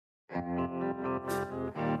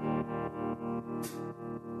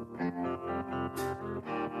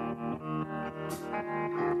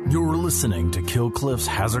You're listening to Kill Cliff's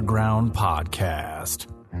Hazard Ground podcast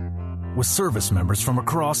with service members from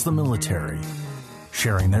across the military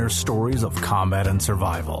sharing their stories of combat and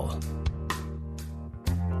survival.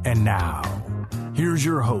 And now, here's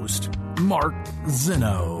your host, Mark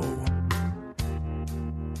Zinno.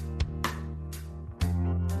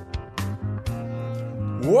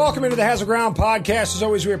 Welcome into the Hazard Ground podcast. As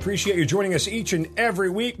always, we appreciate you joining us each and every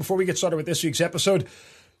week. Before we get started with this week's episode,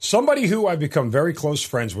 somebody who I've become very close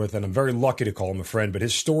friends with, and I'm very lucky to call him a friend, but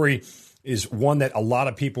his story is one that a lot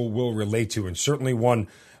of people will relate to, and certainly one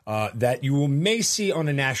that you may see on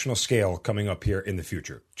a national scale coming up here in the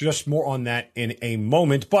future. Just more on that in a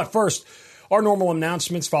moment. But first, our normal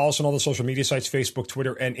announcements. Follow us on all the social media sites, Facebook,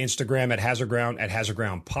 Twitter, and Instagram at Hazard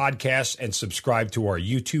Ground Podcast, and subscribe to our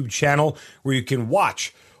YouTube channel where you can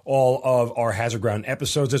watch all of our Hazard Ground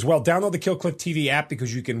episodes as well. Download the Kill Cliff TV app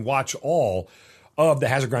because you can watch all of the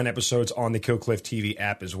Hazard Ground episodes on the Kill Cliff TV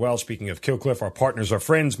app as well. Speaking of Kill Cliff, our partners, our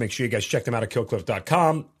friends, make sure you guys check them out at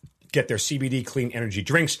killcliff.com. Get their CBD clean energy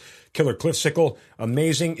drinks. Killer Cliffsicle,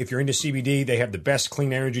 amazing. If you're into CBD, they have the best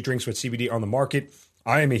clean energy drinks with CBD on the market.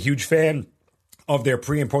 I am a huge fan of their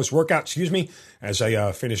pre and post workout, as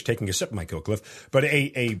I finish taking a sip of my Kill Cliff, but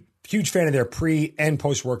a huge fan of their pre and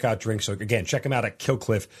post workout drinks. So again, check them out at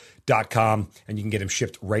killcliff.com and you can get them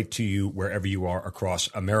shipped right to you wherever you are across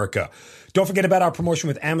America. Don't forget about our promotion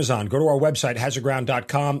with Amazon. Go to our website,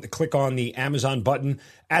 hazardground.com, click on the Amazon button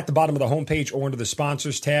at the bottom of the homepage or under the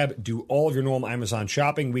sponsors tab. Do all of your normal Amazon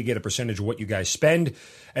shopping. We get a percentage of what you guys spend,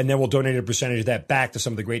 and then we'll donate a percentage of that back to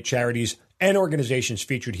some of the great charities and organizations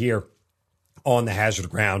featured here on the Hazard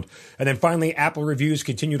Ground. And then finally, Apple reviews,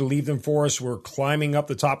 continue to leave them for us. We're climbing up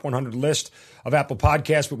the top 100 list of Apple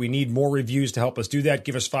Podcasts, but we need more reviews to help us do that.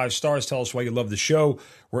 Give us 5 stars. Tell us why you love the show.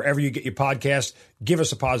 Wherever you get your podcast, give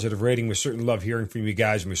us a positive rating. We certainly love hearing from you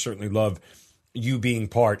guys, and we certainly love you being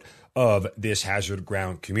part of this Hazard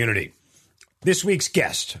Ground community. This week's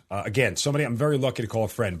guest, again, somebody I'm very lucky to call a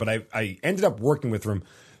friend, but I ended up working with him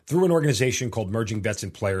through an organization called Merging Vets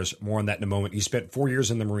and Players. More on that in a moment. He spent 4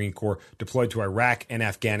 years in the Marine Corps, deployed to Iraq and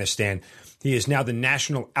Afghanistan. He is now the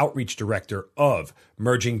National Outreach Director of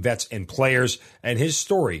Merging Vets and Players, and his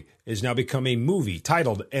story is now become a movie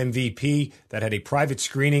titled MVP that had a private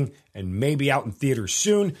screening and may be out in theaters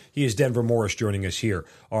soon. He is Denver Morris joining us here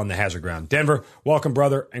on the Hazard Ground. Denver, welcome,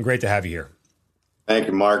 brother, and great to have you here. Thank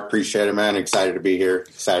you, Mark. Appreciate it, man. Excited to be here.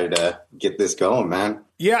 Excited to get this going, man.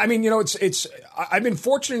 Yeah, I mean, it's. I've been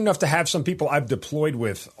fortunate enough to have some people I've deployed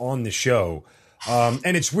with on the show,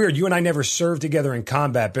 and it's weird. You and I never served together in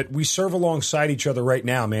combat, but we serve alongside each other right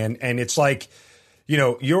now, man. And it's like,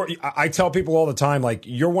 I tell people all the time, like,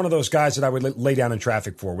 you're one of those guys that I would lay down in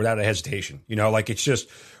traffic for without a hesitation. Like, it's just,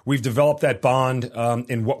 we've developed that bond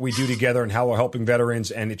in what we do together and how we're helping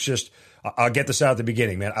veterans, and it's just. I'll get this out at the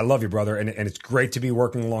beginning, man. I love you, brother, and it's great to be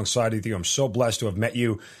working alongside with you. I'm so blessed to have met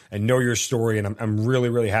you and know your story, and I'm really,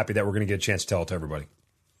 really happy that we're going to get a chance to tell it to everybody.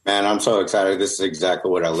 Man, I'm so excited. This is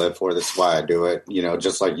exactly what I live for. This is why I do it.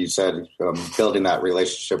 Just like you said, building that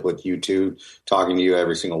relationship with you two, talking to you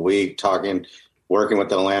every single week, working with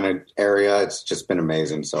the Atlanta area. It's just been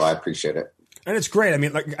amazing, so I appreciate it. And it's great.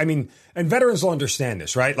 And veterans will understand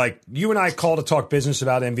this, right? Like, you and I call to talk business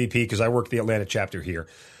about MVP because I work the Atlanta chapter here.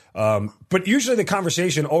 But usually the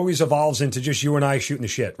conversation always evolves into just you and I shooting the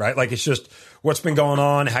shit, right? Like, it's just what's been going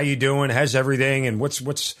on, how you doing, how's everything, and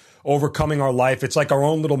what's overcoming our life. It's like our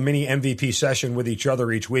own little mini MVP session with each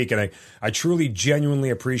other each week. And I truly, genuinely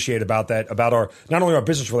appreciate about our, not only our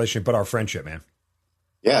business relationship, but our friendship, man.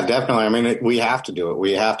 Yeah, definitely. We have to do it.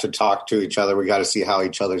 We have to talk to each other. We got to see how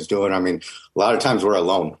each other's doing. A lot of times we're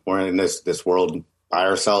alone. We're in this world by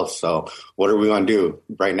ourselves. So what are we going to do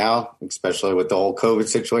right now, especially with the whole COVID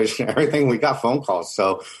situation and everything? We got phone calls.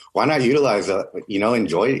 So why not utilize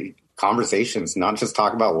enjoy conversations, not just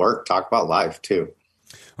talk about work, talk about life too.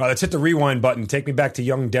 All right, let's hit the rewind button. Take me back to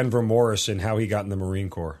young Denver Morris and how he got in the Marine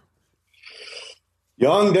Corps.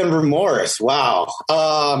 Young Denver Morris. Wow.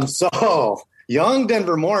 So young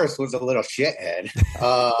Denver Morris was a little shithead.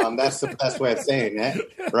 That's the best way of saying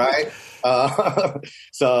it, right?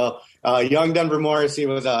 Young Denver Morris, he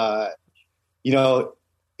was,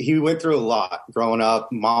 he went through a lot growing up.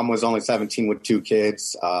 Mom was only 17 with 2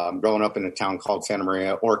 kids, growing up in a town called Santa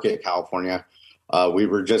Maria, Orchid, California. We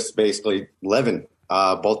were just basically living.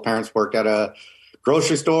 Both parents worked at a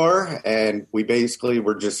grocery store, and we basically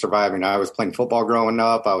were just surviving. I was playing football growing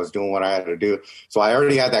up. I was doing what I had to do. So I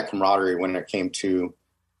already had that camaraderie when it came to,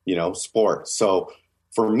 sports. So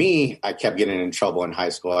for me, I kept getting in trouble in high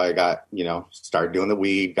school. I got, started doing the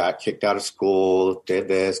weed, got kicked out of school, did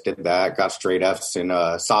this, did that, got straight Fs in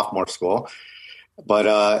sophomore school.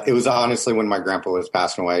 But it was honestly when my grandpa was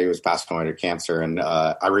passing away. He was passing away to cancer. And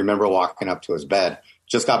I remember walking up to his bed,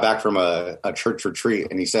 just got back from a church retreat,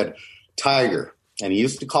 and he said, Tiger. And he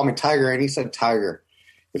used to call me Tiger. And he said, Tiger,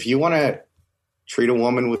 if you want to treat a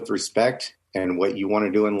woman with respect and what you want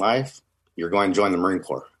to do in life, you're going to join the Marine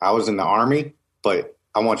Corps. I was in the Army, but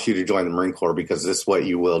I want you to join the Marine Corps because this is what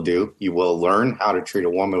you will do. You will learn how to treat a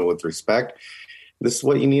woman with respect. This is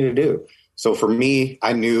what you need to do. So for me,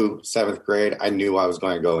 I knew 7th grade, I knew I was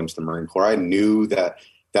going to go into the Marine Corps. I knew that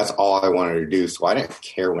that's all I wanted to do. So I didn't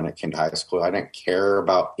care when it came to high school. I didn't care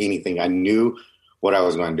about anything. I knew what I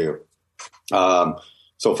was going to do.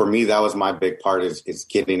 So for me, that was my big part is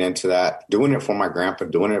getting into that, doing it for my grandpa,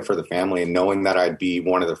 doing it for the family, and knowing that I'd be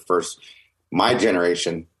one of the first, my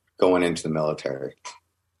generation, going into the military.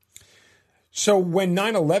 So when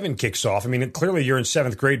 9/11 kicks off, I mean, clearly you're in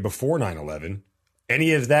 7th grade before 9/11.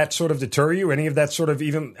 Any of that sort of deter you? Any of that sort of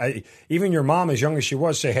even your mom, as young as she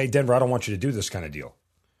was, say, hey, Denver, I don't want you to do this kind of deal?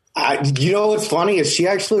 What's funny is she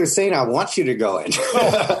actually was saying, I want you to go in.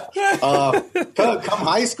 Come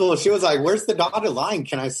high school, she was like, where's the dotted line?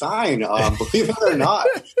 Can I sign? Believe it or not,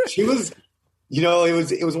 she was,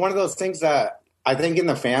 it was one of those things that I think in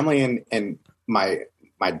the family and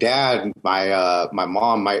my dad, my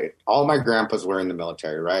mom, all my grandpas were in the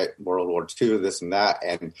military, right? World War II, this and that.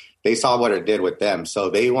 And they saw what it did with them. So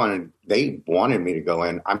they wanted me to go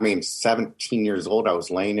in. I mean, 17 years old, I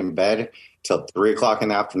was laying in bed till 3:00 in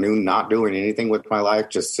the afternoon, not doing anything with my life,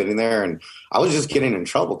 just sitting there. And I was just getting in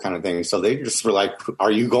trouble kind of thing. So they just were like, are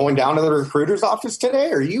you going down to the recruiter's office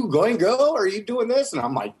today? Are you going to go? Are you doing this? And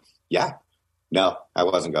I'm like, yeah, no, I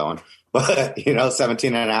wasn't going. But,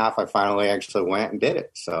 17 and a half, I finally actually went and did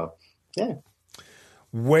it. So, yeah.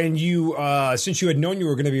 When you, since you had known you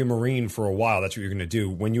were going to be a Marine for a while, that's what you're going to do.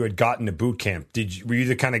 When you had gotten to boot camp, were you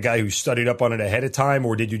the kind of guy who studied up on it ahead of time,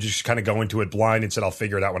 or did you just kind of go into it blind and said, I'll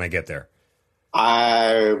figure it out when I get there?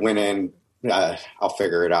 I went in, I'll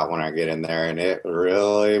figure it out when I get in there, and it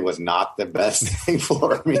really was not the best thing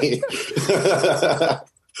for me.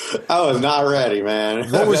 I was not ready, man.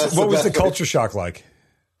 What was the culture shock like?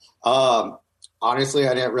 Honestly,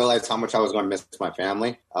 I didn't realize how much I was going to miss my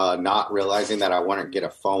family. Not realizing that I wouldn't get a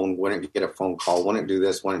phone call, wouldn't do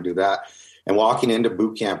this, wouldn't do that. And walking into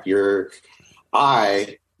boot camp,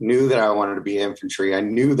 I knew that I wanted to be infantry. I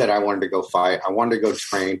knew that I wanted to go fight. I wanted to go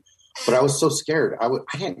train, but I was so scared. I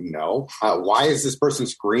didn't know. Why is this person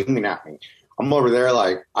screaming at me? I'm over there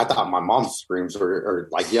like, I thought my mom's screams or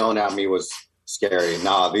like yelling at me was scary.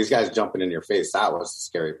 Nah, these guys jumping in your face, that was the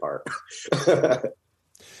scary part.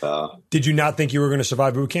 Did you not think you were going to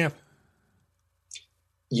survive boot camp?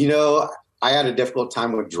 I had a difficult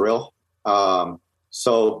time with drill. But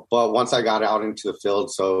once I got out into the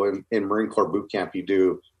field, so in Marine Corps boot camp, you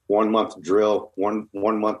do 1 month drill, one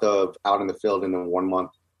month of out in the field, and then 1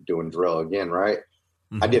 month doing drill again, right?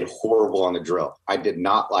 Mm-hmm. I did horrible on the drill. I did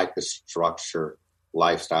not like the structure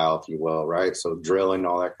lifestyle, if you will, right? So drilling,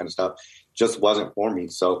 all that kind of stuff just wasn't for me.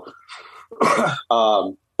 So,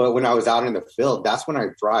 but when I was out in the field, that's when I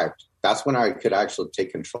thrived. That's when I could actually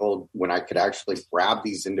take control, when I could actually grab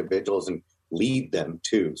these individuals and lead them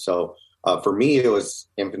too. So for me, it was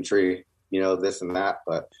infantry, this and that,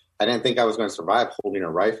 but I didn't think I was going to survive holding a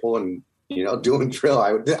rifle and, doing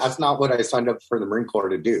drill. That's not what I signed up for the Marine Corps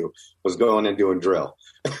to do, was going and doing drill.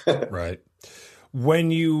 Right.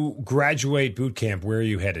 When you graduate boot camp, where are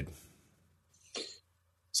you headed?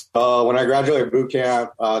 When I graduated boot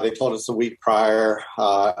camp, they told us a week prior.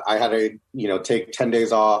 I had to, take 10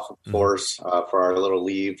 days off, of course, for our little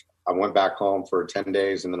leave. I went back home for 10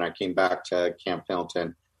 days, and then I came back to Camp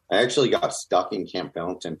Pendleton. I actually got stuck in Camp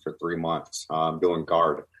Pendleton for 3 months doing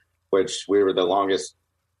guard, which we were the longest,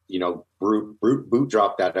 boot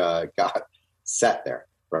drop that got set there,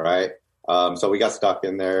 right? So we got stuck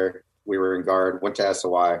in there. We were in guard, went to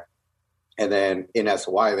SOI. And then in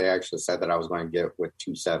SOI, they actually said that I was going to get with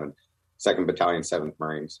 2-7, 2nd Battalion, 7th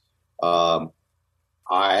Marines. I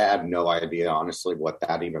had no idea, honestly, what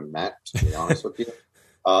that even meant, to be honest with you.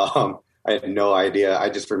 I had no idea. I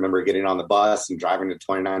just remember getting on the bus and driving to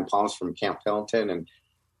 29 Palms from Camp Pendleton, and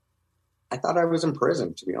I thought I was in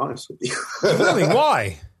prison, to be honest with you. Really?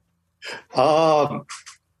 Why?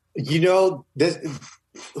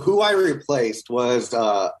 Who I replaced was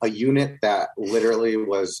a unit that literally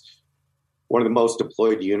was one of the most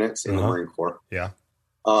deployed units in the Marine Corps. Yeah.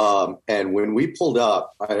 And when we pulled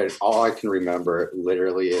up, all I can remember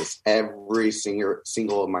literally is every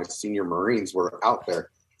single of my senior Marines were out there.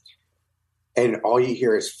 And all you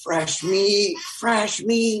hear is fresh meat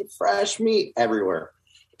everywhere.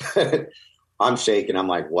 I'm shaking. I'm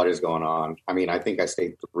like, what is going on? I mean, I think I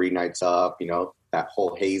stayed 3 nights up, that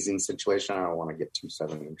whole hazing situation. I don't want to get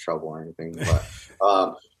 2-7 in trouble or anything,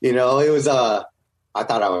 but, it was, I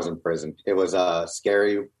thought I was in prison. It was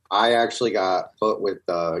scary. I actually got put with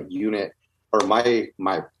the unit or my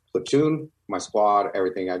platoon, my squad,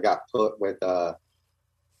 everything. I got put with,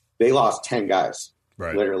 they lost 10 guys.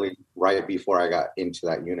 Right. Literally right before I got into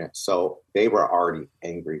that unit. So they were already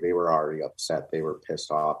angry. They were already upset. They were pissed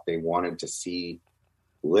off. They wanted to see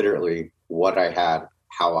literally what I had,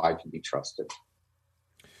 how I could be trusted.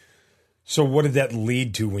 So what did that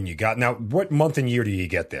lead to when you got, now what month and year do you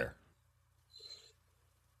get there?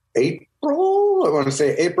 April, I want to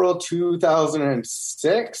say April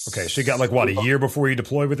 2006. Okay. So you got like what, a year before you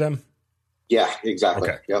deployed with them? Yeah, exactly.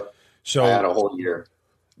 Okay. Yep. So I had a whole year.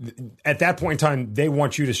 At that point in time, they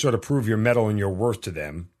want you to sort of prove your mettle and your worth to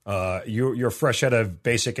them. You're fresh out of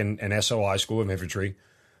basic and SOI, School of Infantry.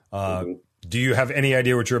 Do you have any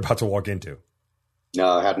idea what you're about to walk into?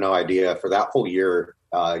 No, I had no idea. For that whole year,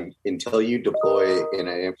 until you deploy in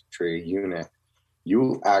an infantry unit,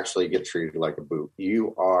 you actually get treated like a boot.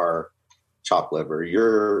 You are chopped liver.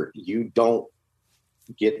 You don't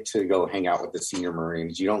get to go hang out with the senior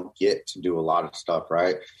Marines. You don't get to do a lot of stuff,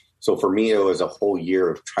 right? So for me, it was a whole year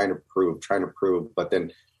of trying to prove, but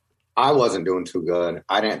then I wasn't doing too good.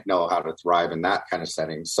 I didn't know how to thrive in that kind of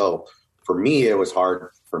setting. So for me, it was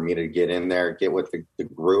hard for me to get in there, get with the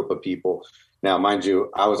group of people. Now, mind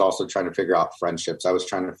you, I was also trying to figure out friendships. I was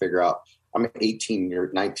trying to figure out, I'm 18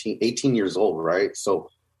 years old, right?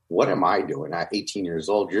 So what am I doing at 18 years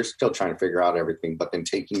old? You're still trying to figure out everything, but then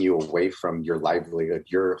taking you away from your livelihood,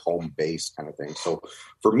 your home base kind of thing. So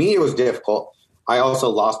for me, it was difficult. I also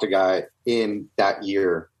lost a guy in that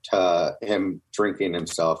year to him drinking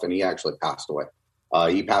himself, and he actually passed away.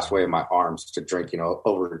 He passed away in my arms to drinking,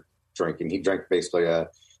 over drinking. He drank basically a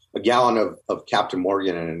gallon of Captain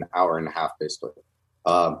Morgan in an hour and a half, basically.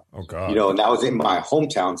 Oh, God. And that was in my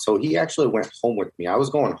hometown. So he actually went home with me. I was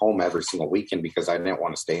going home every single weekend because I didn't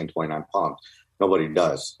want to stay in 29 Palms. Nobody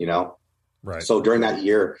does, Right. So during that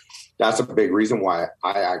year, that's a big reason why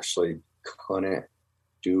I actually couldn't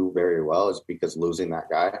do very well, is because losing that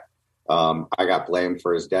guy. I got blamed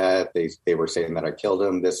for his death. They were saying that I killed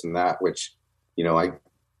him, this and that, which,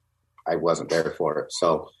 I wasn't there for it.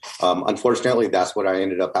 So unfortunately, that's what I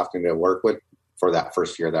ended up having to work with for that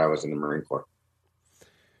first year that I was in the Marine Corps.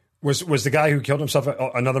 Was the guy who killed himself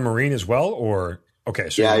another Marine as well, or okay?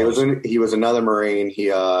 So yeah, he was another Marine.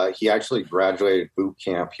 He actually graduated boot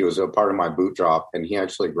camp. He was a part of my boot drop, and he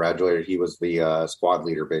actually graduated. He was the squad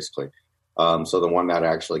leader, basically. So the one that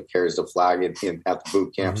actually carries the flag at the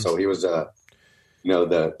boot camp. Mm-hmm. So he was the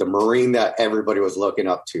Marine that everybody was looking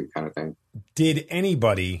up to, kind of thing. Did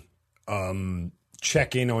anybody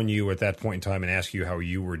check in on you at that point in time and ask you how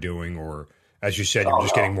you were doing, or as you said, you were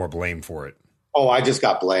just getting more blame for it? Oh, I just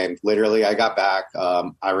got blamed. Literally, I got back.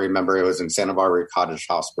 I remember it was in Santa Barbara Cottage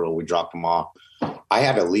Hospital. We dropped them off. I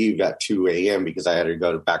had to leave at 2 a.m. because I had to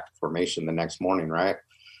go back to formation the next morning, right?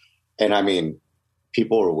 And I mean,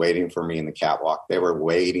 people were waiting for me in the catwalk. They were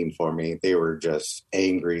waiting for me. They were just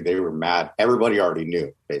angry. They were mad. Everybody already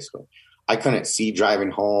knew, basically. I couldn't see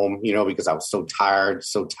driving home, because I was so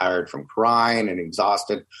tired from crying and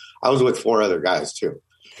exhausted. I was with 4 other guys, too.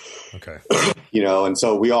 Okay. And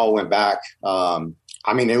so we all went back.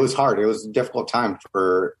 I mean, it was hard. It was a difficult time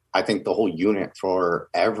for, I think, the whole unit, for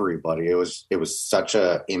everybody. It was such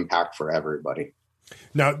a impact for everybody.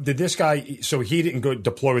 Now, did this guy, so he didn't go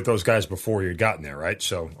deploy with those guys before you had gotten there, right?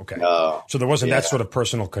 So, okay. So there wasn't that sort of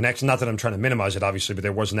personal connection. Not that I'm trying to minimize it, obviously, but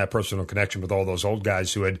there wasn't that personal connection with all those old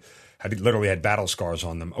guys who had literally had battle scars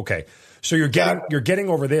on them. Okay. So you're getting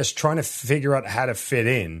over this, trying to figure out how to fit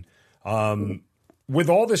in. With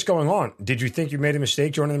all this going on, did you think you made a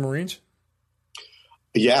mistake joining the Marines?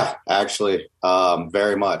 Yeah, actually,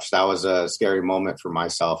 very much. That was a scary moment for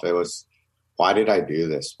myself. It was, why did I do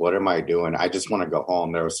this? What am I doing? I just want to go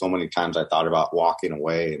home. There were so many times I thought about walking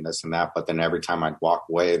away and this and that, but then every time I'd walk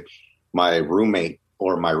away, my roommate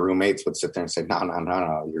or my roommates would sit there and say,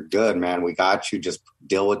 no, you're good, man. We got you. Just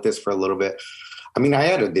deal with this for a little bit. I mean, I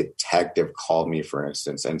had a detective call me, for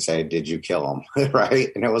instance, and say, did you kill him? Right.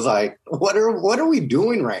 And it was like, what are we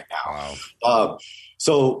doing right now? Wow.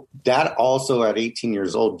 So that also at 18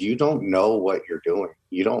 years old, you don't know what you're doing.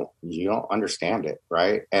 You don't understand it.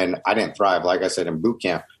 Right. And I didn't thrive. Like I said, in boot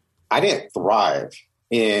camp, I didn't thrive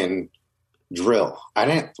in drill. I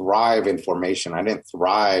didn't thrive in formation. I didn't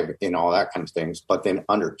thrive in all that kind of things. But then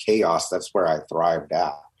under chaos, that's where I thrived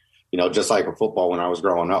at. Just like in football, when I was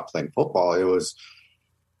growing up playing football, it was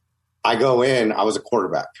I go in, I was a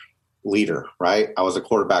quarterback leader, right? I was a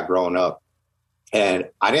quarterback growing up, and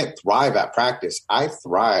I didn't thrive at practice. I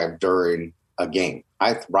thrived during a game.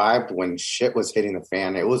 I thrived when shit was hitting the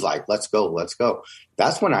fan. It was like, let's go, let's go.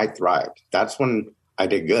 That's when I thrived. That's when I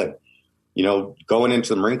did good. You know, going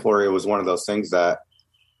into the Marine Corps, it was one of those things that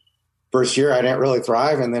first year I didn't really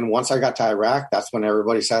thrive. And then once I got to Iraq, that's when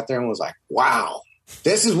everybody sat there and was like, wow,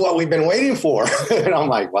 this is what we've been waiting for. And I'm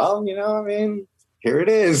like, well, you know, I mean, here it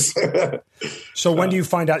is. So when do you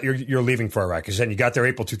find out you're leaving for Iraq? Because then you got there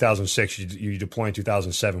April 2006, you deploy in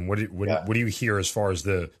 2007. What do you hear as far as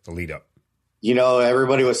the lead up? You know,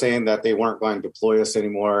 everybody was saying that they weren't going to deploy us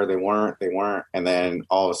anymore. They weren't. And then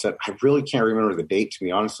all of a sudden, I really can't remember the date, to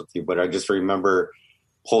be honest with you, but I just remember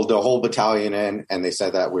the whole battalion in, and they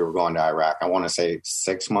said that we were going to Iraq. I want to say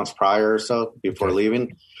 6 months prior or so before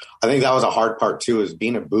leaving. I think that was a hard part too, is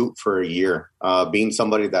being a boot for a year, being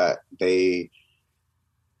somebody that they,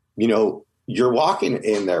 you know, you're walking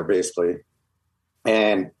in there basically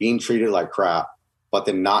and being treated like crap, but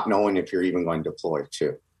then not knowing if you're even going to deploy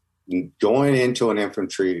too. Going into an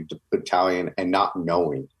infantry battalion and not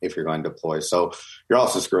knowing if you're going to deploy. So you're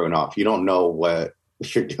also screwing off. You don't know what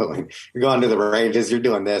you're doing. You're going to the ranges, you're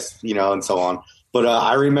doing this, you know, and so on. But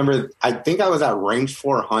I remember, I think I was at range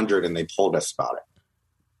 400 and they told us about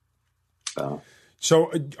it.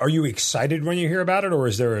 So are you excited when you hear about it, or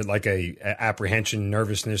is there like a apprehension,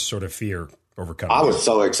 nervousness, sort of fear overcoming? I was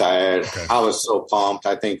so excited. Okay. I was so pumped.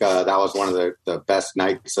 I think that was one of the best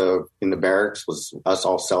nights in the barracks, was us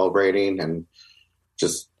all celebrating and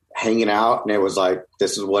just hanging out. And it was like,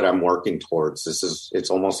 this is what I'm working towards. It's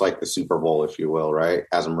almost like the Super Bowl, if you will, right?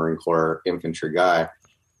 As a Marine Corps infantry guy,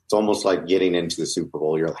 it's almost like getting into the Super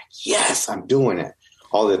Bowl. You're like, yes, I'm doing it.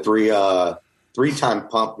 All the three-time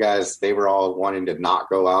pump guys, they were all wanting to not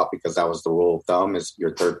go out because that was the rule of thumb, is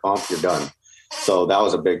your third pump, you're done. So that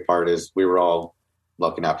was a big part, is we were all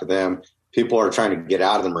looking after them. People are trying to get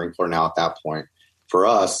out of the Marine Corps now at that point. For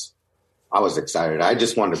us, I was excited. I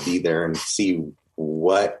just wanted to be there and see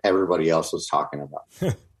what everybody else was talking about.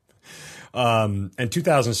 And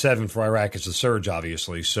 2007 for Iraq is the surge,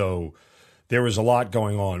 obviously. So there was a lot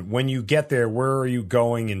going on. When you get there, where are you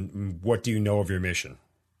going and what do you know of your mission?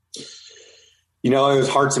 You know, it was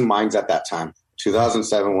hearts and minds at that time.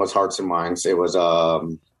 2007 was hearts and minds. It was, I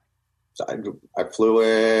flew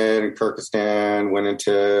in Kyrgyzstan, went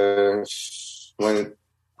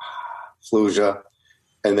Fallujah,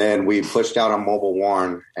 and then we pushed out on Mobile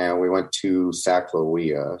Warren and we went to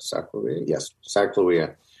Saklavia. Yes,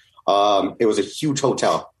 Saklavia. It was a huge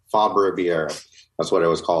hotel, Fabre Riviera. That's what it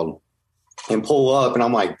was called. And pull up, and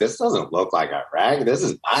I'm like, this doesn't look like Iraq. This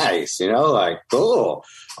is nice, you know, like, cool,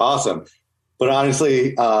 awesome. But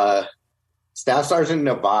honestly, Staff Sergeant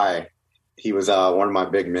Nabai, he was one of my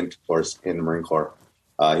big mentors in the Marine Corps.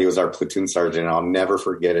 He was our platoon sergeant. I'll never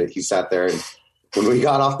forget it. He sat there, and when we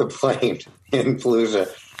got off the plane in Fallujah,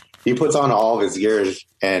 he puts on all of his gears.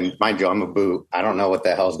 And mind you, I'm a boot. I don't know what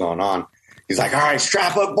the hell's going on. He's like, all right,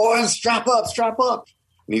 strap up, boys, strap up, strap up.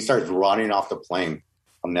 And he starts running off the plane.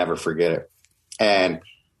 I'll never forget it. And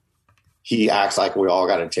he acts like we all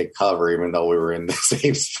got to take cover, even though we were in the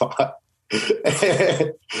same spot.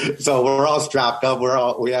 So we're all strapped up.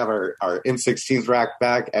 We have our M16s racked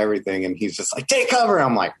back, everything. And he's just like, take cover.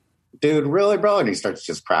 I'm like, dude, really, bro? And he starts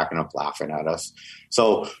just cracking up laughing at us.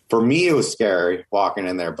 So for me, it was scary walking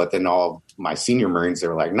in there. But then all my senior Marines, they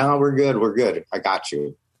were like, no, we're good. We're good. I got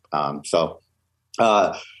you.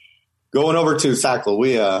 Going over to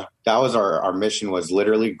Saklavia, that was our mission, was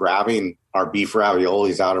literally grabbing our beef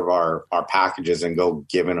raviolis out of our packages and go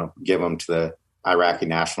give them to the Iraqi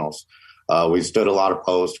nationals. We stood a lot of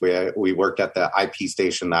posts. We worked at the IP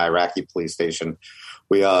station, the Iraqi police station.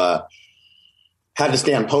 We had to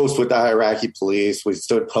stand post with the Iraqi police. We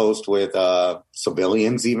stood post with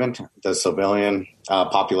civilians, even the civilian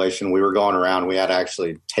population. We were going around. We had to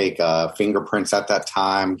actually take fingerprints at that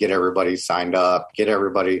time, get everybody signed up, get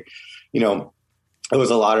everybody, you know, it was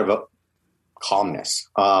a lot of calmness.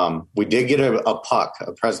 We did get a PUC,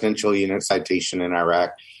 a Presidential Unit Citation in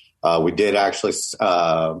Iraq. We did actually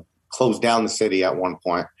close down the city at one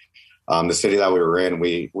point. The city that we were in,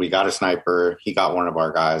 we got a sniper. He got one of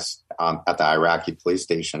our guys at the Iraqi police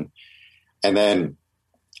station. And then,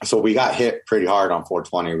 so we got hit pretty hard on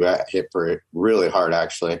 420. We got hit really hard,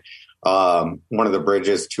 actually. One of the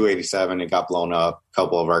bridges, 287, it got blown up. A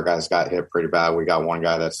couple of our guys got hit pretty bad. We got one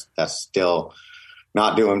guy that's still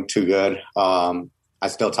not doing too good. I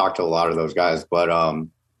still talk to a lot of those guys, but,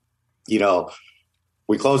 you know,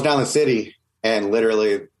 we closed down the city, and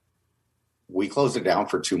literally we closed it down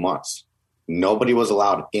for 2 months. Nobody was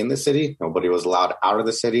allowed in the city. Nobody was allowed out of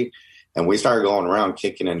the city. And we started going around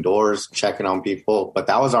kicking in doors, checking on people. But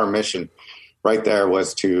that was our mission right there,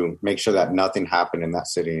 was to make sure that nothing happened in that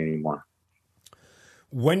city anymore.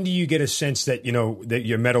 When do you get a sense that, that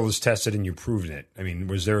your metal is tested and you've proven it? I mean,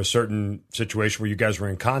 was there a certain situation where you guys were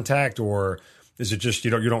in contact, or is it just,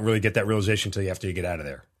 you don't really get that realization until after you get out of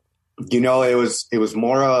there? It was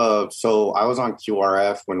more of, so I was on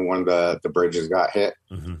QRF when one of the bridges got hit.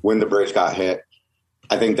 Mm-hmm. When the bridge got hit,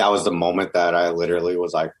 I think that was the moment that I literally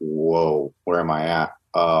was like, whoa, where am I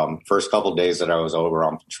at? First couple of days that I was over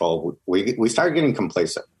on patrol, we started getting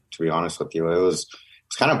complacent, to be honest with you.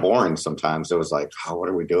 It's kind of boring sometimes. It was like, oh, what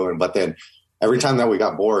are we doing? But then every time that we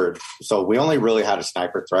got bored, so we only really had a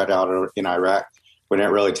sniper threat out in Iraq. We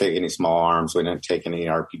didn't really take any small arms. We didn't take any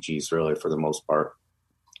RPGs really for the most part.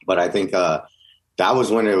 But I think that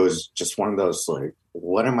was when it was just one of those, like,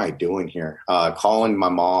 what am I doing here? Calling my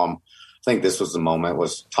mom. I think this was the moment,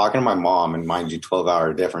 was talking to my mom, and mind you,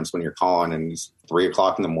 12-hour difference when you're calling, and it's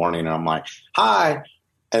 3:00 in the morning, and I'm like, hi.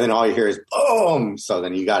 And then all you hear is boom. So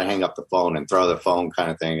then you got to hang up the phone and throw the phone kind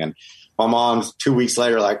of thing. And my mom's 2 weeks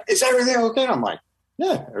later, like, is everything okay? I'm like,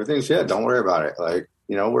 yeah, everything's good. Don't worry about it. Like,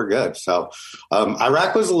 we're good. So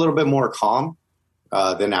Iraq was a little bit more calm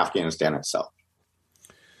than Afghanistan itself.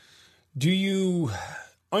 Do you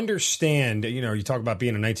understand, you talk about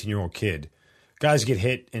being a 19-year-old kid, guys get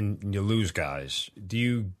hit and you lose guys. Do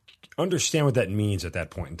you understand what that means at that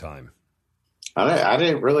point in time? I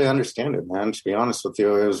didn't really understand it, man, to be honest with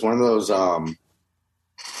you. It was one of those,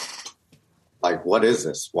 like, what is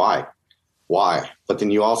this? Why? But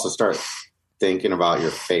then you also start thinking about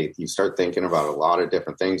your faith. You start thinking about a lot of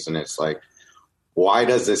different things. And it's like, why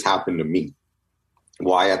does this happen to me?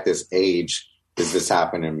 Why at this age does this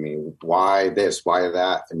happen to me? Why this? Why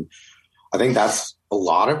that? And I think that's a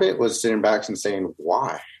lot of it, was sitting back and saying,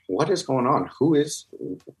 why? What is going on?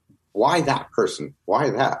 Why that person?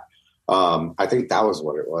 Why that? I think that was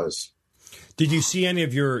what it was. Did you see any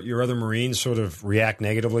of your other Marines sort of react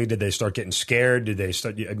negatively? Did they start getting scared? Did they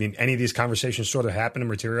start, any of these conversations sort of happen and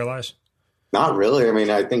materialize? Not really. I mean,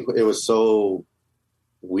 I think it was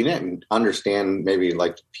we didn't understand maybe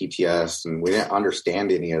like PTS, and we didn't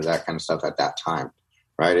understand any of that kind of stuff at that time,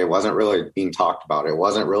 right? It wasn't really being talked about. It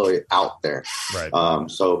wasn't really out there.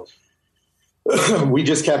 Right. So we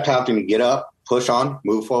just kept having to get up, push on,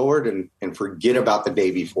 move forward, and forget about the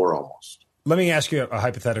day before almost. Let me ask you a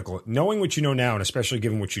hypothetical. Knowing what you know now, and especially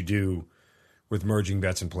given what you do with merging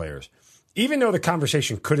vets and players, even though the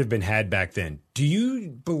conversation could have been had back then, do you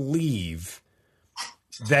believe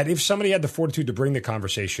that if somebody had the fortitude to bring the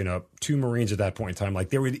conversation up to Marines at that point in time, like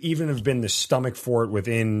there would even have been the stomach for it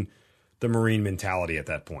within the Marine mentality at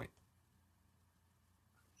that point?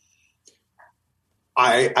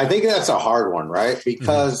 I think that's a hard one, right?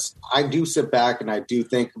 Because I do sit back and I do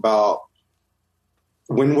think about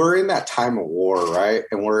when we're in that time of war, right?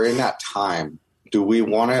 And we're in that time, do we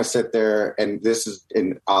want to sit there? And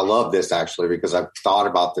I love this actually, because I've thought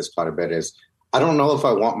about this quite a bit, is I don't know if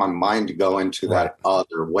I want my mind to go into that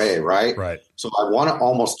other way, right? Right. So I want to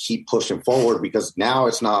almost keep pushing forward, because now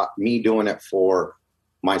it's not me doing it for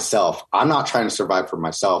myself. I'm not trying to survive for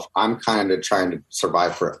myself. I'm kind of trying to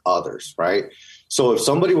survive for others, right? So if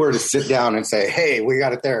somebody were to sit down and say, hey, we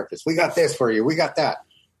got a therapist, we got this for you, we got that,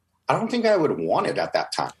 I don't think I would want it at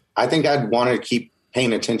that time. I think I'd want to keep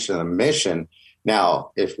paying attention to the mission.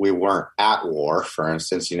 Now, if we weren't at war, for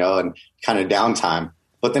instance, and kind of downtime,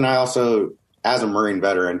 but then I also, as a Marine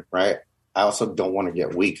veteran, right, I also don't want to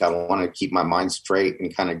get weak. I want to keep my mind straight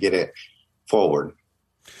and kind of get it forward.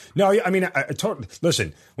 No, I mean,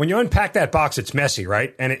 listen, when you unpack that box, it's messy,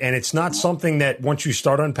 right? And it's not something that once you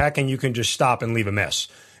start unpacking, you can just stop and leave a mess.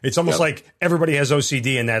 It's almost like everybody has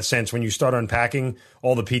OCD in that sense when you start unpacking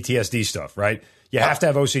all the PTSD stuff, right? You have to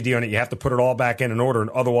have OCD on it. You have to put it all back in order. And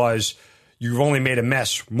otherwise, you've only made a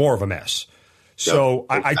mess, more of a mess. So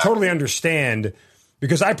I totally understand,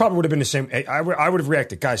 because I probably would have been the same. I would have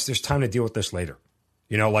reacted, guys, there's time to deal with this later.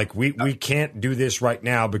 Like we can't do this right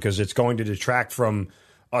now because it's going to detract from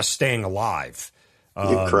us staying alive.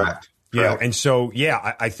 Correct. And so,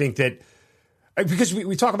 I think that, because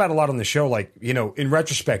we talk about a lot on the show, like, in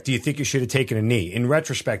retrospect, do you think you should have taken a knee? In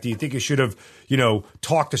retrospect, do you think you should have,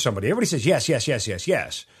 talked to somebody? Everybody says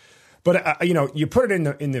yes. But, you put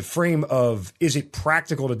it in the frame of, is it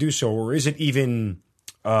practical to do so, or is it even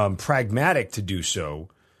pragmatic to do so?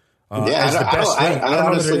 As the best thing? I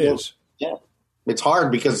don't know that it is. Yeah, it's hard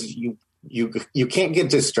because you can't get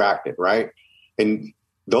distracted, right? And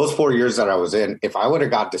those 4 years that I was in, if I would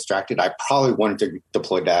have got distracted, I probably wanted to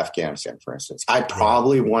deploy to Afghanistan, for instance. I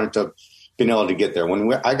probably wanted to been able to get there.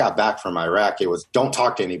 When I got back from Iraq, it was don't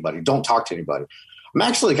talk to anybody. I'm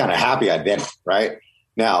actually kind of happy I didn't, right?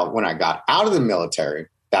 Now, when I got out of the military,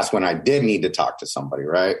 that's when I did need to talk to somebody,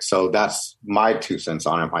 right? So that's my 2 cents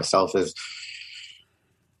on it myself is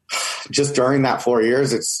just during that 4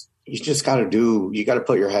 years, you just got to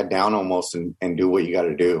put your head down almost and do what you got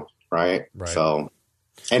to do. Right. So,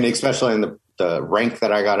 and especially in the rank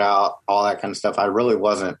that I got out, all that kind of stuff, I really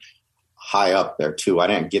wasn't high up there too. I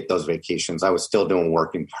didn't get those vacations. I was still doing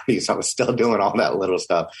working parties. I was still doing all that little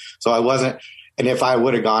stuff. So I wasn't, and if I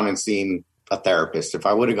would have gone and seen a therapist, if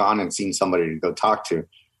I would have gone and seen somebody to go talk to,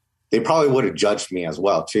 they probably would have judged me as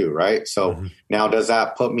well too. Right. So now does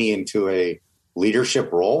that put me into a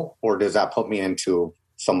leadership role, or does that put me into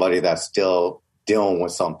somebody that's still dealing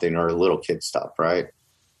with something or little kid stuff? Right.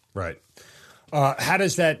 Right. How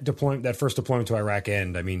does that first deployment to Iraq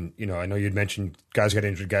end? I mean, I know you'd mentioned guys got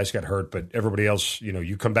injured, guys got hurt, but everybody else,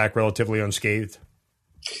 you come back relatively unscathed.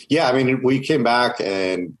 Yeah. I mean, we came back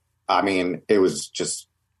and it was just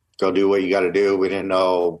go do what you got to do. We didn't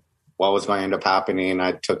know what was going to end up happening.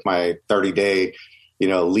 I took my 30-day,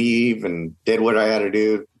 leave and did what I had to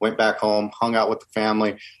do, went back home, hung out with the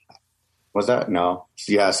family. Was that? No.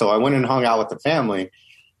 Yeah. So I went and hung out with the family,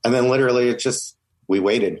 and then literally we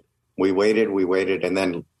waited. And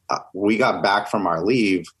then we got back from our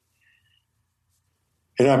leave.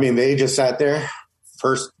 And they just sat there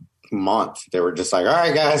first month. They were just like, all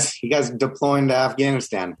right, guys, you guys deploying to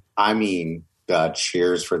Afghanistan.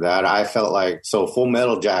 Cheers for that. I felt like, so Full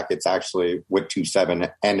Metal Jacket's actually with 2-7,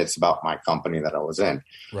 and it's about my company that I was in.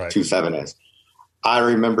 Right. 2-7 is. I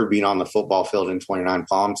remember being on the football field in 29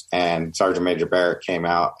 Palms, and Sergeant Major Barrett came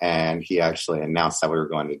out and he actually announced that we were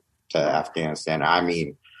going to Afghanistan.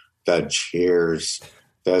 The cheers,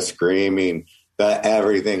 the screaming, the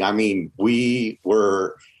everything. We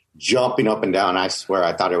were jumping up and down. I swear,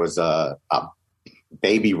 I thought it was a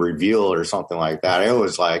baby reveal or something like that. It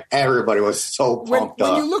was like everybody was so pumped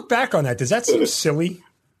up. When you look back on that, does that seem silly?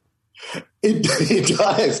 It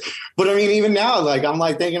does. But even now, I'm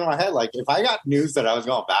thinking in my head, if I got news that I was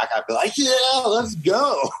going back, I'd be like, yeah, let's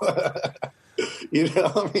go.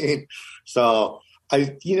 So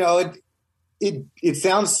it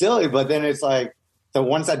sounds silly, but then it's like the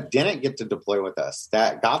ones that didn't get to deploy with us,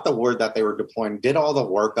 that got the word that they were deploying, did all the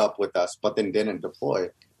work up with us, but then didn't deploy.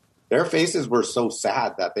 Their faces were so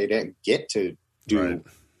sad that they didn't get to do,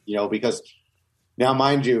 because now,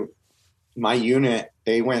 mind you, my unit,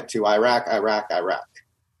 they went to Iraq,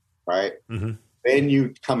 right? Mm-hmm. Then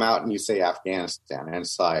you come out and you say Afghanistan, and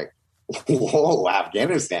it's like, whoa,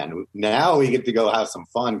 Afghanistan. Now we get to go have some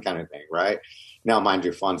fun kind of thing, right? Now, mind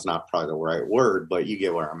you, fun's not probably the right word, but you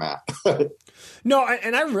get where I'm at. No,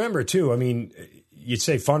 and I remember, too, you'd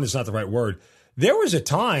say fun is not the right word. There was a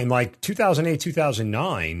time, 2008,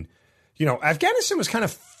 2009, Afghanistan was kind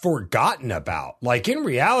of forgotten about. In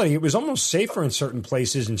reality, it was almost safer in certain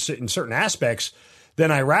places and in certain aspects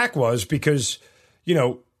than Iraq was because,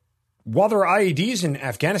 while there are IEDs in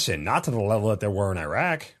Afghanistan, not to the level that there were in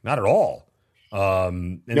Iraq, not at all.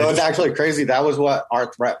 It's actually crazy. That was what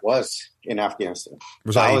our threat was in Afghanistan.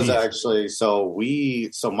 Was actually, so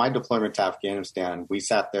my deployment to Afghanistan, we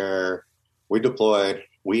sat there, we deployed,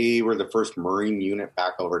 we were the first Marine unit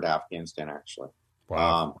back over to Afghanistan, actually.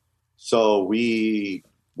 Wow. So we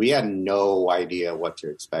had no idea what to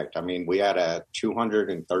expect. We had a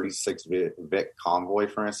 236 Vic convoy,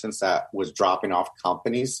 for instance, that was dropping off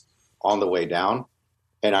companies on the way down.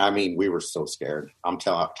 And we were so scared. I'm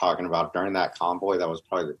talking about during that convoy, that was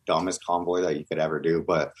probably the dumbest convoy that you could ever do,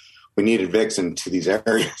 but we needed Vics into these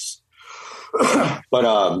areas.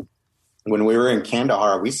 But when we were in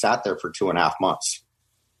Kandahar, we sat there for 2.5 months.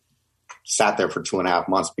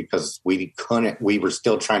 Because we were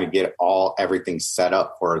still trying to get everything set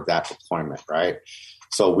up for that deployment, right?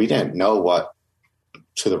 So we didn't know what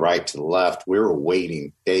to the right, to the left. We were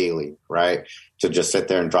waiting daily, right, to just sit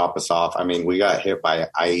there and drop us off. We got hit by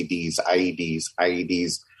IEDs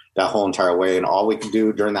that whole entire way. And all we could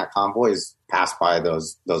do during that convoy is pass by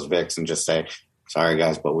those Vics and just say, sorry,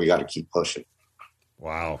 guys, but we got to keep pushing.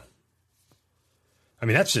 Wow.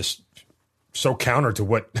 That's just so counter to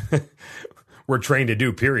what we're trained to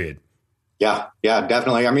do, period. Yeah,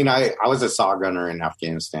 definitely. I was a saw gunner in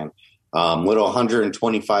Afghanistan, little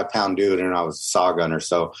 125-pound dude, and I was a saw gunner.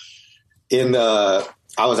 So I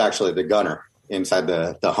was actually the gunner inside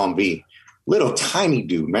the Humvee. Little tiny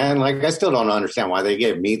dude, man. I still don't understand why they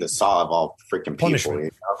gave me the saw of all freaking people.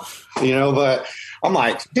 But I'm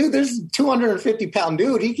like, dude, there's a 250-pound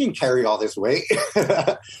dude. He can carry all this weight.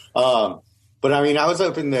 But I was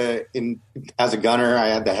up as a gunner. I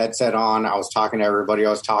had the headset on. I was talking to everybody. I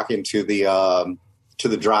was talking to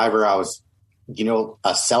the driver. I was,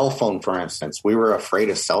 a cell phone, for instance. We were afraid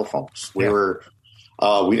of cell phones. We were.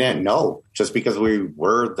 We didn't know just because we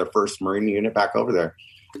were the first Marine unit back over there.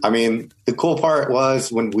 I mean, the cool part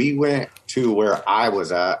was when we went to where I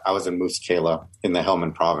was at, I was in Moose Kela in the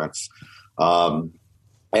Helmand province.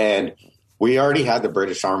 And we already had the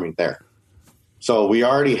British Army there. So we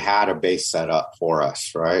already had a base set up for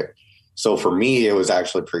us, right? So for me, it was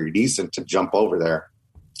actually pretty decent to jump over there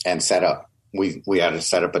and set up. We had to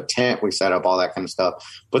set up a tent. We set up all that kind of stuff.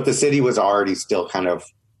 But the city was already still kind of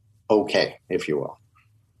okay, if you will.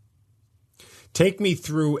 Take me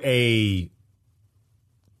through a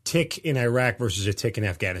tick in Iraq versus a tick in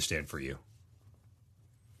Afghanistan for you.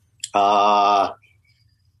 I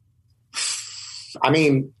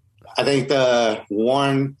mean, I think the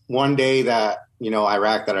one day that,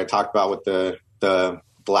 Iraq that I talked about with the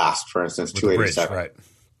blast, for instance, with 287, right?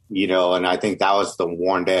 And I think that was the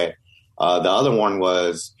one day. The other one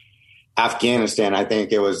was Afghanistan. I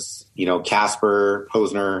think it was, Casper,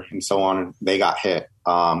 Posner, and so on. They got hit.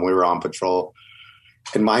 We were on patrol.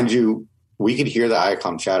 And mind you, we could hear the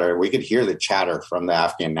ICOM chatter. We could hear the chatter from the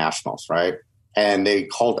Afghan nationals, right? And they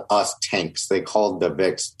called us tanks. They called the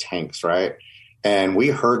VIX tanks, right? And we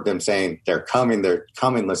heard them saying, they're coming.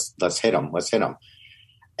 Let's hit them. Let's hit them.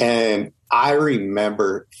 And I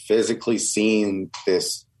remember physically seeing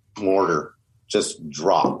this mortar just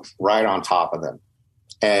drop right on top of them.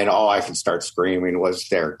 And all I could start screaming was,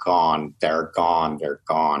 they're gone, they're gone, they're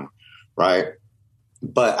gone, right?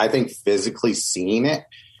 But I think physically seeing it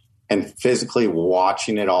and physically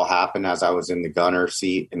watching it all happen as I was in the gunner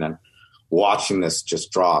seat and then watching this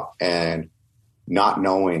just drop and not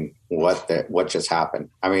knowing what just happened.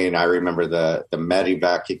 I mean, I remember the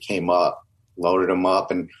medevac, it came up, loaded them up,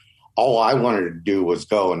 and all I wanted to do was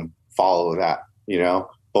go and follow that,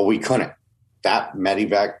 but we couldn't. That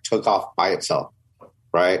medevac took off by itself,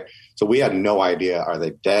 right? So we had no idea, are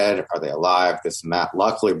they dead? Are they alive? This and that.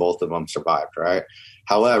 Luckily, both of them survived, right?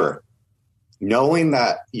 However, knowing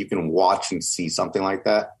that you can watch and see something like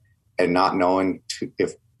that and not knowing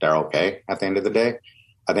if they're okay at the end of the day,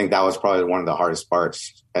 I think that was probably one of the hardest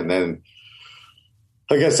parts. And then,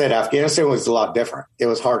 like I said, Afghanistan was a lot different. It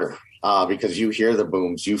was harder because you hear the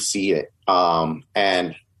booms, you see it.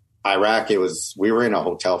 And Iraq, we were in a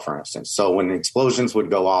hotel, for instance. So when explosions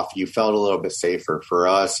would go off, you felt a little bit safer. For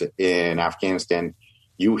us in Afghanistan,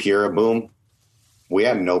 you hear a boom, we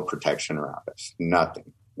had no protection around us,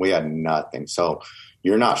 nothing. We had nothing. So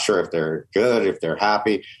you're not sure if they're good, if they're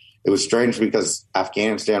happy. It was strange because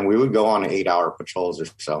Afghanistan, we would go on 8-hour patrols or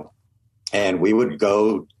so, and we would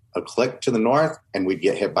go a click to the north and we'd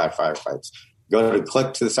get hit by firefights. Go to a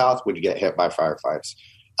click to the south, we'd get hit by firefights.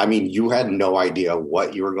 I mean, you had no idea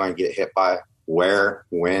what you were going to get hit by, where,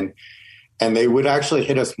 when, and they would actually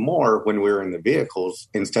hit us more when we were in the vehicles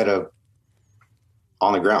instead of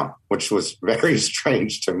on the ground, which was very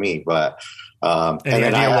strange to me. But any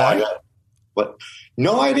idea why? But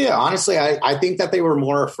no idea. Honestly, I think that they were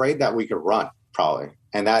more afraid that we could run, probably.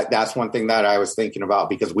 And that's one thing that I was thinking about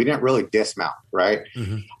because we didn't really dismount, right?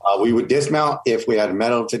 Mm-hmm. We would dismount if we had a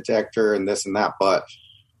metal detector and this and that, but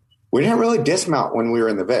we didn't really dismount when we were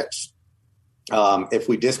in the VIX. If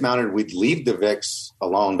we dismounted, we'd leave the VIX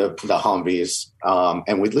alone, the Humvees,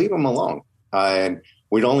 and we'd leave them alone. And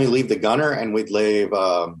we'd only leave the gunner and we'd leave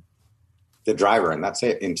the driver, and that's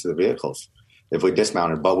it, into the vehicles if we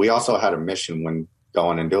dismounted. But we also had a mission when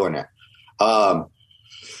going and doing it.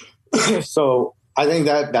 So I think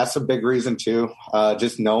that's a big reason too.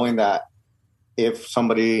 Just knowing that if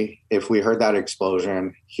we heard that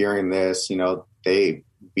explosion, hearing this, they'd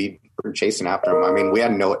be chasing after them. I mean, we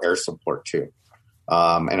had no air support too.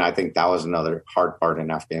 And I think that was another hard part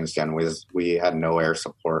in Afghanistan was we had no air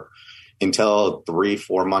support until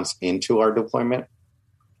 3-4 months into our deployment.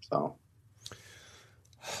 So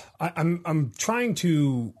I'm trying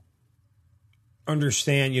to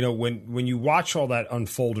understand, when you watch all that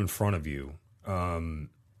unfold in front of you, and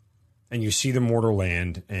you see the mortar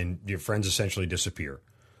land and your friends essentially disappear.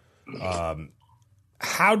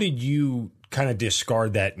 How did you kind of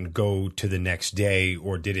discard that and go to the next day,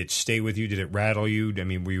 or did it stay with you? Did it rattle you? I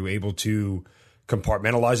mean, were you able to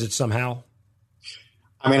compartmentalize it somehow?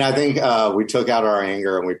 I mean, I think we took out our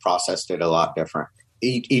anger and we processed it a lot different.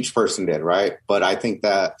 Each person did, right? But I think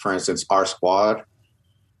that, for instance, our squad,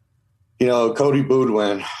 Cody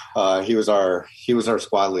Boudwin, he was our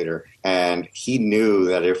squad leader, and he knew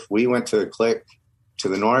that if we went to a click to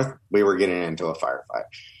the north, we were getting into a firefight.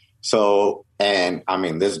 So, and I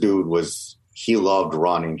mean, this dude he loved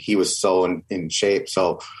running. He was so in shape.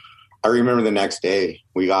 So I remember the next day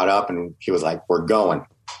we got up and he was like, we're going,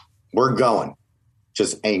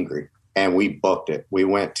 just angry. And we booked it. We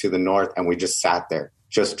went to the north and we just sat there,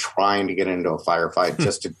 just trying to get into a firefight,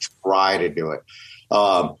 just to try to do it.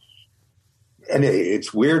 And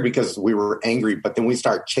it's weird because we were angry, but then we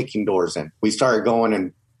started kicking doors in. We started going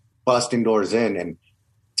and busting doors in and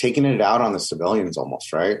taking it out on the civilians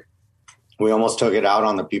almost, right? We almost took it out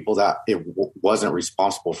on the people that wasn't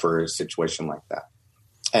responsible for a situation like that.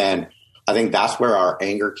 And I think that's where our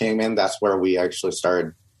anger came in. That's where we actually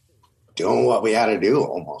started doing what we had to do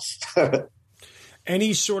almost.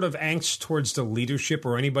 Any sort of angst towards the leadership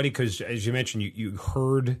or anybody? Because as you mentioned, you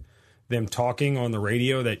heard them talking on the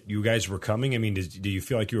radio that you guys were coming. I mean, do you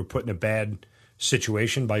feel like you were put in a bad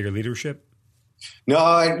situation by your leadership? No,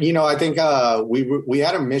 I think we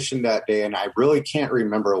had a mission that day, and I really can't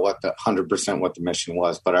remember what the 100% what the mission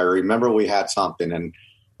was, but I remember we had something, and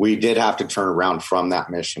we did have to turn around from that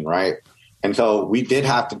mission, right? And so we did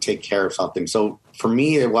have to take care of something. So for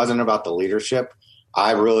me, it wasn't about the leadership.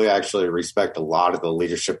 I really actually respect a lot of the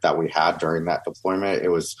leadership that we had during that deployment. It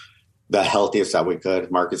was the healthiest that we could.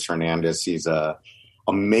 Marcus Hernandez, he's a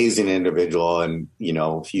amazing individual, and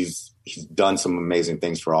he's done some amazing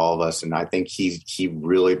things for all of us. And I think he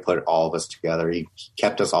really put all of us together. He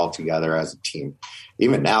kept us all together as a team.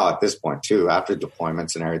 Even now at this point too, after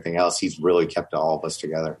deployments and everything else, he's really kept all of us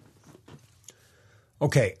together.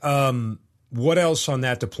 Okay. What else on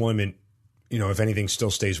that deployment, if anything,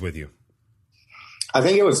 still stays with you? I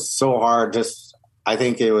think it was so hard. I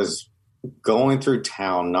think it was going through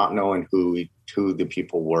town, not knowing who the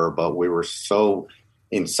people were, but we were so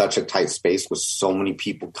in such a tight space with so many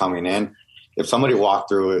people coming in. If somebody walked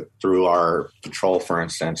through our patrol, for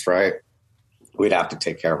instance, right, we'd have to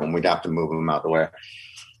take care of them. We'd have to move them out the way.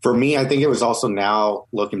 For me, I think it was also, now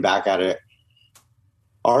looking back at it,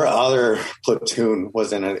 our other platoon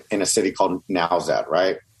was in a city called Nowzad,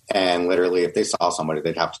 right? And literally, if they saw somebody,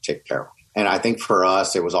 they'd have to take care of them. And I think for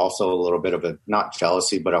us, it was also a little bit of a, not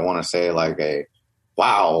jealousy, but I want to say like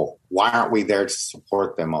wow, why aren't we there to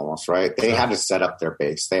support them almost, right? They had to set up their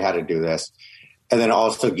base. They had to do this. And then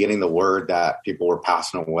also getting the word that people were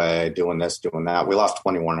passing away, doing this, doing that. We lost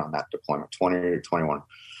 21 on that deployment, 20 or 21.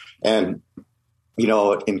 And,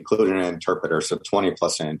 including an interpreter, so 20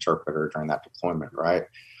 plus an interpreter during that deployment, right?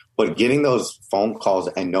 But getting those phone calls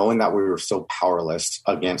and knowing that we were so powerless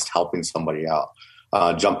against helping somebody out,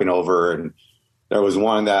 jumping over. And there was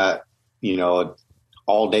one that,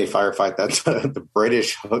 all-day firefight that the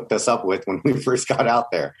British hooked us up with when we first got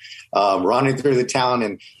out there, running through the town.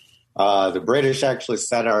 And the British actually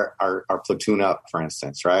set our platoon up, for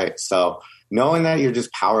instance, right? So knowing that you're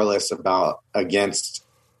just powerless against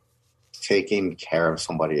taking care of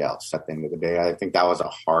somebody else at the end of the day, I think that was a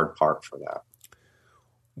hard part for that.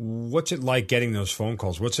 What's it like getting those phone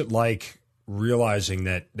calls? What's it like realizing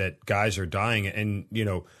that guys are dying? And,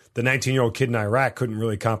 the 19-year-old kid in Iraq couldn't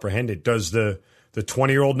really comprehend it. Does the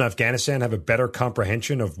 20-year-old in Afghanistan have a better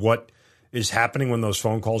comprehension of what is happening when those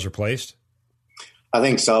phone calls are placed? I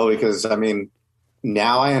think so, because,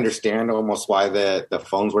 now I understand almost why the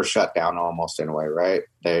phones were shut down almost in a way, right?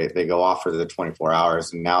 They go off for the 24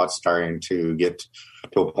 hours, and now it's starting to get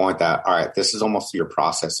to a point that, all right, this is almost your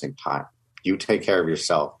processing time. You take care of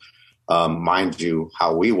yourself. Mind you,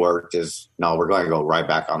 how we worked is, no, we're going to go right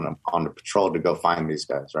back on the patrol to go find these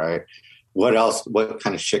guys, right? What else? What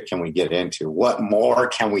kind of shit can we get into? What more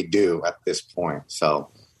can we do at this point?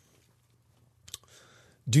 So,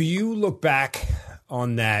 do you look back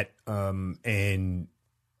on that and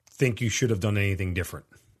think you should have done anything different?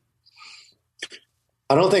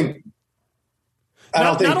 I don't think.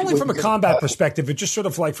 Not only from a combat perspective, but just sort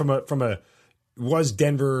of like from a was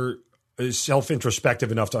Denver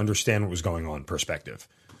self-introspective enough to understand what was going on perspective?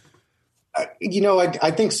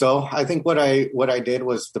 I think so. I think what I did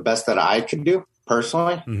was the best that I could do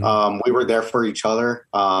personally. Mm-hmm. We were there for each other.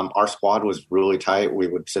 Our squad was really tight. We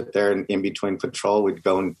would sit there and in between patrol, we'd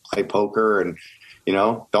go and play poker and,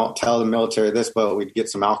 don't tell the military this, but we'd get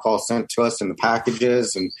some alcohol sent to us in the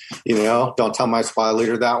packages and, don't tell my squad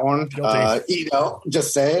leader that one,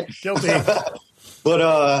 just say it. Guilty.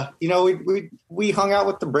 But, we hung out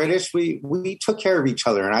with the British. We took care of each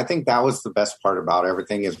other. And I think that was the best part about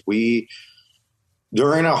everything is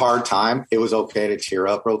during a hard time, it was okay to cheer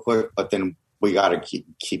up real quick, but then we got to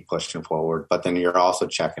keep pushing forward. But then you're also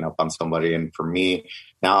checking up on somebody. And for me,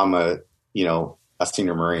 now I'm a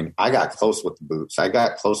senior Marine. I got close with the boots. I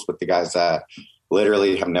got close with the guys that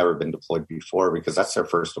literally have never been deployed before because that's their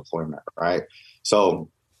first deployment, right? So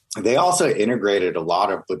they also integrated a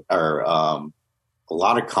lot of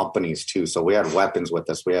companies too. So we had weapons with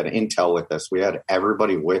us. We had intel with us. We had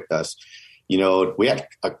everybody with us. We had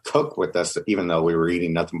a cook with us, even though we were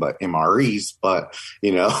eating nothing but MREs, but,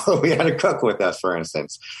 we had a cook with us, for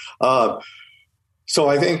instance. So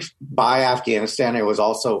I think by Afghanistan, it was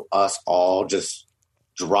also us all just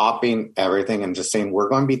dropping everything and just saying, we're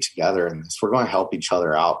going to be together in this. We're going to help each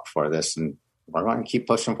other out for this, and we're going to keep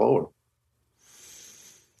pushing forward.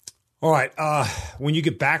 All right. When you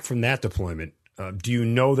get back from that deployment, do you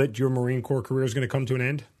know that your Marine Corps career is going to come to an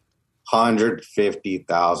end?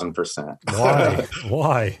 150,000%. Why?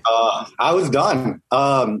 Why? I was done.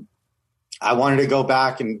 I wanted to go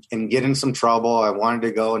back and get in some trouble. I wanted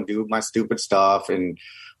to go and do my stupid stuff. And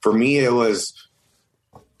for me, it was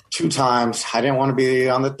 2 times. I didn't want to be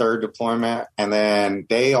on the 3rd deployment. And then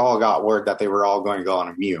they all got word that they were all going to go on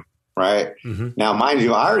a MEU, right? Mm-hmm. Now, mind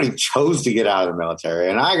you, I already chose to get out of the military.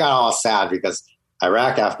 And I got all sad because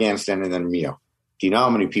Iraq, Afghanistan, and then MEU. Do you know how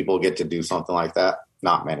many people get to do something like that?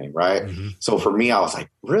 Not many, right? Mm-hmm. So for me, I was like,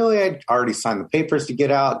 really? I already signed the papers to get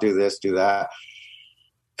out, do this, do that.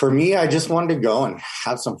 For me, I just wanted to go and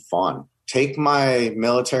have some fun, take my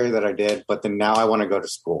military that I did, but then now I want to go to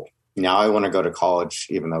school. Now I want to go to college,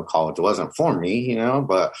 even though college wasn't for me,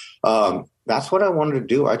 but that's what I wanted to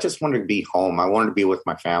do. I just wanted to be home. I wanted to be with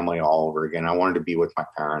my family all over again. I wanted to be with my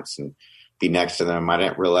parents and be next to them. I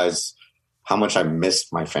didn't realize how much I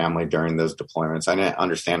missed my family during those deployments. I didn't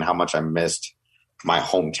understand how much I missed my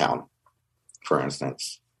hometown, for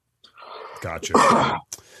instance. Gotcha.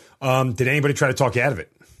 Did anybody try to talk you out of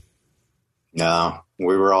it? No,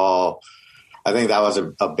 we were all, I think that was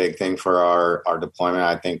a big thing for our deployment.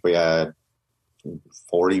 I think we had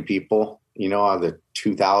 40 people, out of the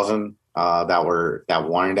 2,000 that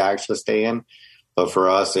wanted to actually stay in. But for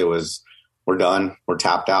us, it was, we're done. We're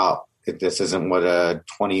tapped out. This isn't what a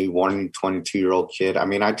 21, 22-year-old kid. I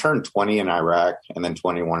mean, I turned 20 in Iraq and then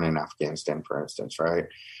 21 in Afghanistan, for instance, right?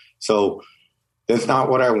 So that's not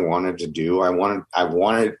what I wanted to do. I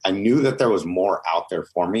knew that there was more out there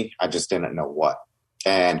for me. I just didn't know what.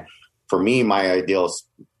 And for me, my ideal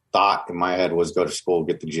thought in my head was go to school,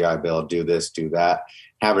 get the GI Bill, do this, do that,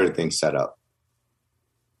 have everything set up.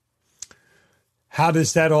 How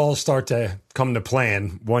does that all start to come to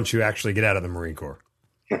plan once you actually get out of the Marine Corps?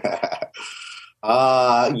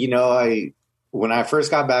 When I first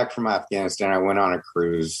got back from Afghanistan, I went on a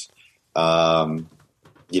cruise. I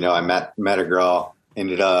met a girl,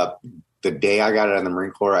 ended up the day I got out of the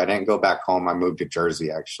Marine Corps, I didn't go back home. I moved to Jersey,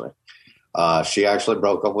 actually. She actually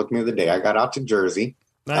broke up with me the day I got out to Jersey.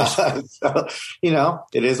 Nice. So,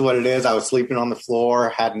 it is what it is. I was sleeping on the floor,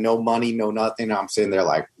 had no money, no nothing. I'm sitting there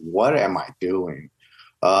like, what am I doing?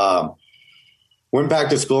 Went back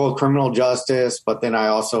to school, criminal justice, but then I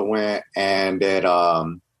also went and did, I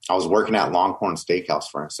was working at Longhorn Steakhouse,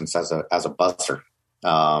 for instance, as a busser.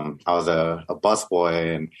 I was a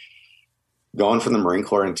busboy, and going from the Marine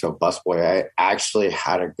Corps into a busboy, I actually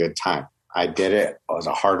had a good time. I did it. I was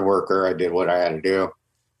a hard worker. I did what I had to do.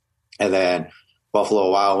 And then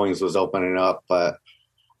Buffalo Wild Wings was opening up, but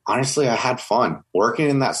honestly, I had fun. Working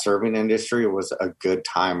in that serving industry was a good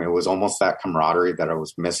time. It was almost that camaraderie that I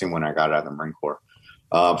was missing when I got out of the Marine Corps.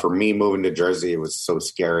 For me, moving to Jersey, it was so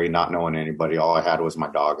scary, not knowing anybody. All I had was my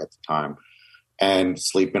dog at the time. And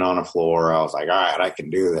sleeping on a floor, I was like, all right, I can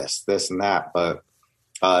do this and that. But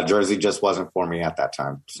Jersey just wasn't for me at that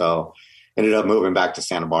time. So ended up moving back to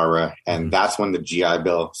Santa Barbara. And that's when the GI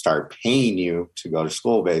Bill started paying you to go to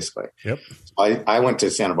school, basically. Yep. So I went to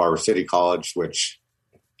Santa Barbara City College, which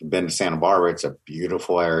been to Santa Barbara. It's a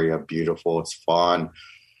beautiful area, beautiful. It's fun.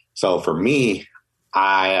 So for me,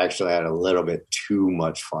 I actually had a little bit too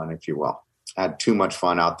much fun, if you will. I had too much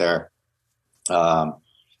fun out there.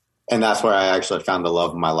 And that's where I actually found the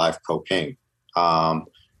love of my life, cocaine.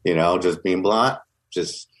 Just being blunt,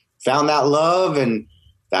 just found that love, and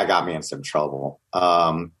that got me in some trouble.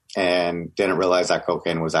 And didn't realize that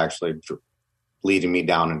cocaine was actually leading me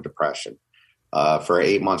down in depression. For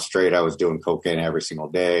 8 months straight, I was doing cocaine every single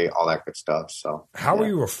day, all that good stuff. So, how were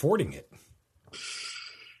you affording it?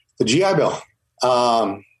 The GI Bill.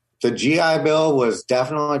 The GI Bill was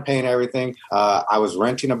definitely paying everything. I was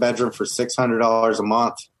renting a bedroom for $600 a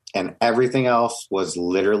month, and everything else was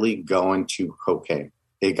literally going to cocaine.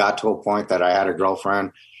 It got to a point that I had a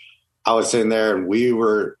girlfriend. I was sitting there, and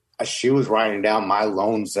she was writing down my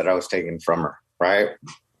loans that I was taking from her, right?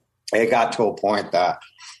 It got to a point that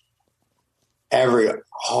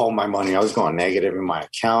all my money, I was going negative in my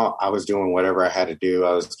account. I was doing whatever I had to do.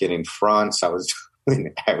 I was getting fronts. I was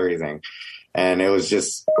doing everything. And it was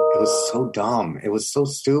so dumb. It was so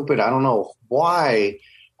stupid. I don't know why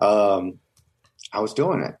I was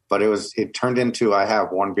doing it, but it turned into, I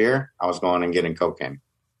have one beer, I was going and getting cocaine.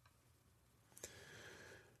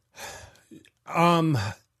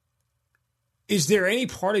 Is there any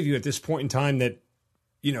part of you at this point in time that,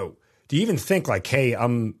 do you even think like, hey,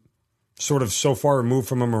 I'm sort of so far removed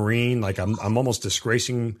from a Marine, like I'm almost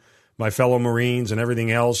disgracing my fellow Marines and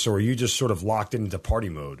everything else, or are you just sort of locked into party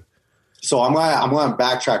mode? So I'm gonna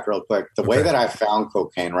backtrack real quick. The way that I found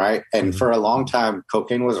cocaine, right? And for a long time,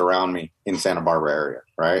 cocaine was around me in Santa Barbara area,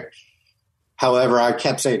 right? However, I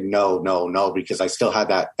kept saying no, because I still had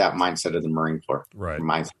that mindset of the Marine Corps. Right.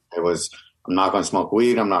 Mindset. It was, I'm not going to smoke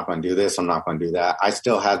weed. I'm not going to do this. I'm not going to do that. I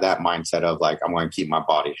still had that mindset of like, I'm going to keep my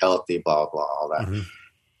body healthy, blah, blah, all that. Mm-hmm.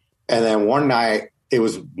 And then one night, it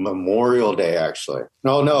was Memorial Day, actually.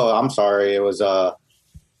 No, I'm sorry. It was a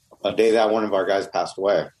day that one of our guys passed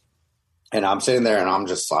away. And I'm sitting there and I'm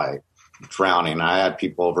just like drowning. I had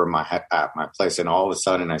people over at my place, and all of a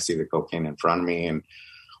sudden I see the cocaine in front of me. And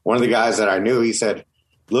one of the guys that I knew, he said,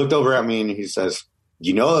 looked over at me and he says,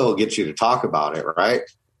 you know, it'll get you to talk about it, right?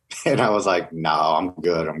 And I was like, no, I'm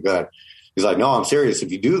good. He's like, no, I'm serious.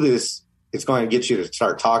 If you do this, it's going to get you to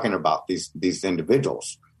start talking about these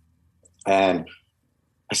individuals. And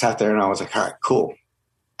I sat there and I was like, all right, cool.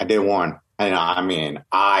 I did one. And I mean,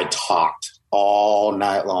 I talked all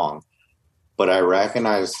night long, but I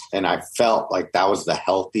recognized and I felt like that was the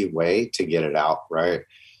healthy way to get it out. Right.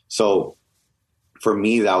 So for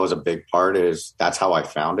me, that was a big part. That's how I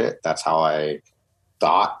found it. That's how I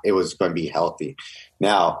thought it was going to be healthy.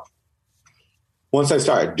 Now, once I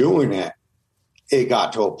started doing it, it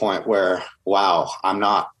got to a point where, wow, I'm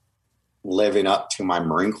not living up to my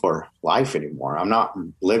Marine Corps life anymore. I'm not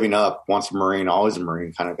living up once a Marine, always a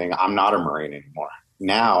Marine kind of thing. I'm not a Marine anymore.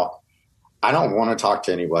 Now, I don't want to talk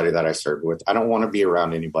to anybody that I served with. I don't want to be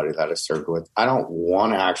around anybody that I served with. I don't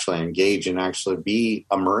want to actually engage and actually be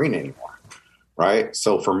a Marine anymore. Right.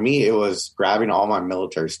 So for me, it was grabbing all my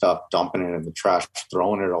military stuff, dumping it in the trash,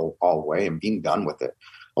 throwing it all away and being done with it.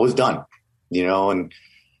 I was done, and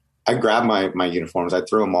I grabbed my uniforms. I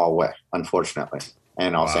threw them all away, unfortunately.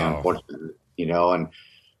 And I'll say unfortunately, and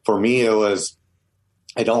for me, it was,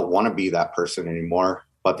 I don't want to be that person anymore.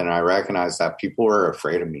 But then I recognized that people were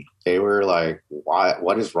afraid of me. They were like,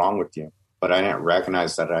 what is wrong with you? But I didn't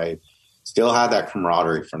recognize that I still had that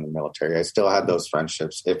camaraderie from the military. I still had those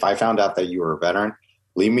friendships. If I found out that you were a veteran,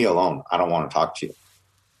 leave me alone. I don't want to talk to you.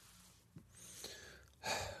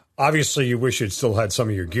 Obviously, you wish you'd still had some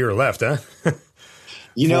of your gear left, huh?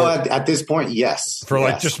 At this point, yes. For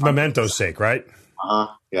just memento's sake, right?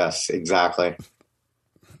 Yes, exactly.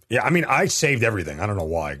 Yeah, I mean, I saved everything. I don't know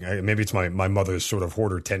why. Maybe it's my mother's sort of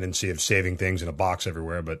hoarder tendency of saving things in a box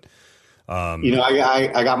everywhere, but...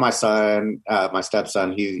 I got my son, my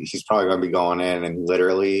stepson, he's probably going to be going in, and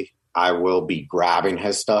literally I will be grabbing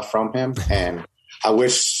his stuff from him. And I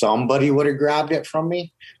wish somebody would have grabbed it from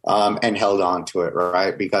me and held on to it.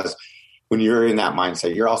 Right. Because when you're in that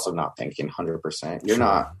mindset, you're also not thinking 100%. You're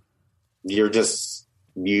not, you're just,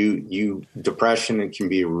 depression, it can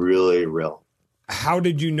be really real. How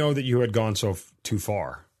did you know that you had gone too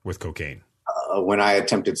far with cocaine? When I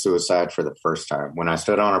attempted suicide for the first time, when I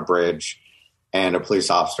stood on a bridge and a police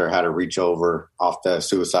officer had to reach over off the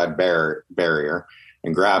suicide barrier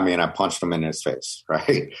and grab me, and I punched him in his face.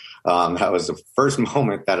 Right. That was the first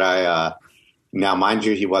moment that now mind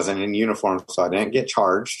you, he wasn't in uniform, so I didn't get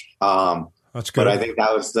charged. That's good. But I think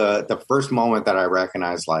that was the first moment that I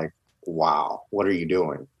recognized, like, wow, what are you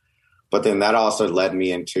doing? But then that also led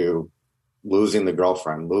me into losing the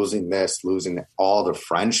girlfriend, losing all the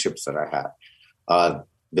friendships that I had.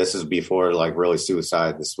 This is before like really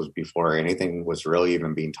suicide. This was before anything was really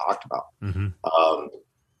even being talked about. Mm-hmm.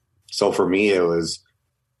 So for me, it was,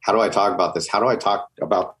 how do I talk about this? How do I talk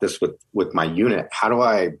about this with my unit? How do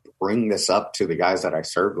I bring this up to the guys that I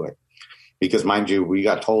served with? Because mind you, we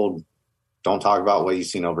got told, don't talk about what you've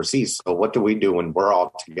seen overseas. So what do we do when we're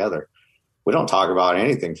all together? We don't talk about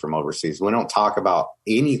anything from overseas. We don't talk about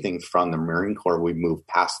anything from the Marine Corps. We move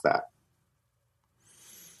past that.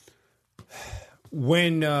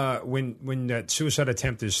 When that suicide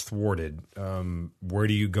attempt is thwarted, where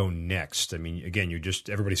do you go next? I mean, again,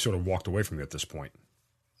 everybody sort of walked away from you at this point.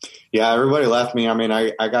 Yeah, everybody left me. I mean,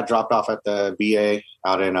 I got dropped off at the VA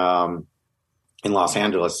out in Los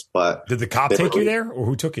Angeles, but did the cop take you there, or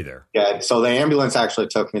who took you there? Yeah, so the ambulance actually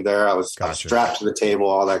took me there. I was strapped to the table,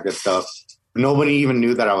 all that good stuff. Nobody even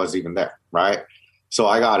knew that I was even there, right? So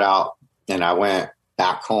I got out and I went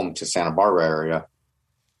back home to Santa Barbara area.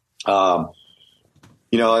 And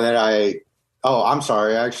then I'm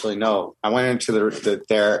sorry, actually, no. I went into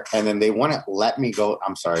there, and then they wouldn't let me go.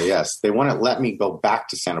 I'm sorry, yes. They wouldn't let me go back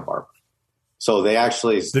to Santa Barbara. So they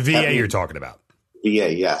actually... The VA you're talking about.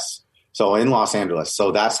 VA, yes. So in Los Angeles.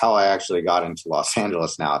 So that's how I actually got into Los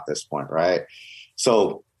Angeles now at this point, right?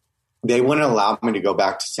 So they wouldn't allow me to go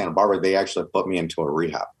back to Santa Barbara. They actually put me into a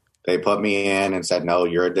rehab. They put me in and said, no,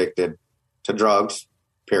 you're addicted to drugs,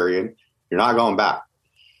 period. You're not going back.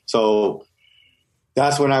 So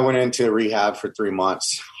that's when I went into rehab for 3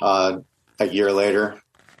 months. A year later,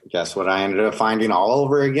 guess what I ended up finding all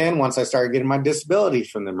over again once I started getting my disability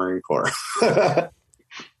from the Marine Corps.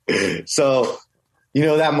 So,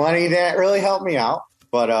 that money didn't really help me out.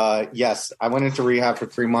 But yes, I went into rehab for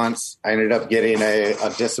 3 months. I ended up getting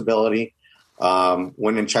a disability,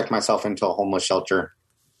 went and checked myself into a homeless shelter,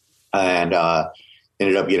 and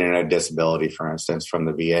ended up getting a disability, for instance, from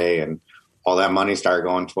the VA. And all that money started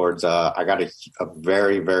going towards, I got a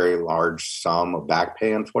very, very large sum of back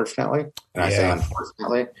pay, unfortunately. And I say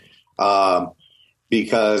unfortunately,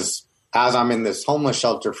 because as I'm in this homeless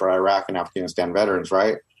shelter for Iraq and Afghanistan veterans,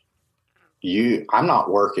 right? I'm not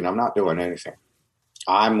working. I'm not doing anything.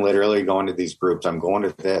 I'm literally going to these groups. I'm going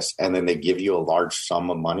to this, and then they give you a large sum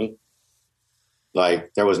of money.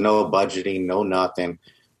 Like, there was no budgeting, no nothing.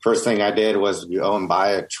 First thing I did was go and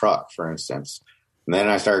buy a truck, for instance. And then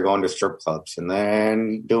I started going to strip clubs and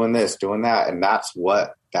then doing this, doing that. And that's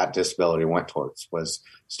what that disability went towards, was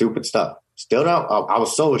stupid stuff. Still don't. I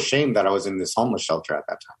was so ashamed that I was in this homeless shelter at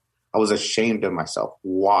that time. I was ashamed of myself.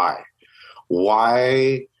 Why?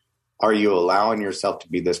 Why are you allowing yourself to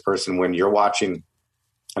be this person when you're watching?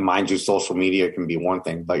 And mind you, social media can be one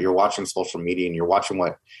thing, but you're watching social media and you're watching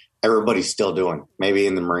what everybody's still doing. Maybe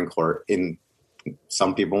in the Marine Corps,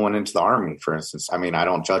 some people went into the Army, for instance. I mean, I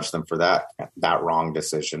don't judge them for that wrong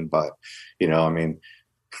decision, but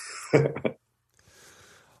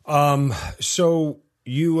So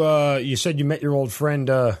you said you met your old friend,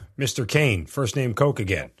 Mr. Kane, first name Coke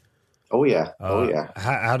again. Oh yeah.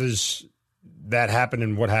 How does that happen,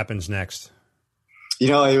 and what happens next?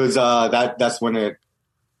 It was that's when it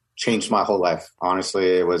changed my whole life. Honestly,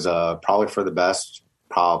 it was probably for the best,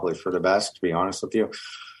 to be honest with you.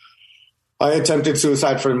 I attempted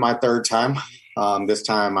suicide for my third time. This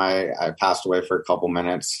time I passed away for a couple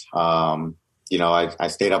minutes. I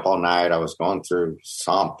stayed up all night. I was going through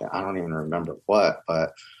something. I don't even remember what,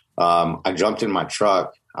 but I jumped in my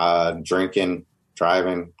truck, drinking,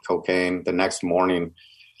 driving, cocaine. The next morning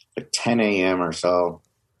at 10 a.m. or so,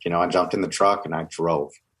 I jumped in the truck and I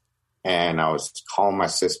drove. And I was calling my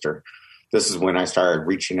sister. This is when I started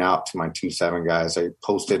reaching out to my 2-7 guys. I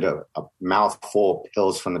posted a mouthful of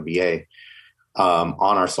pills from the VA on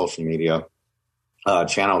our social media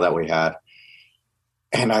channel that we had.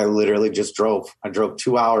 And I literally just drove. I drove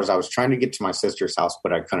 2 hours. I was trying to get to my sister's house,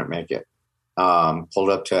 but I couldn't make it. Pulled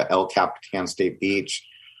up to El Capitan State Beach,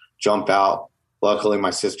 jumped out. Luckily, my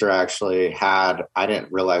sister actually I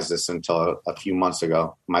didn't realize this until a few months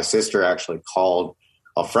ago. My sister actually called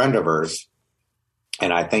a friend of hers,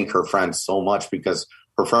 and I thank her friend so much because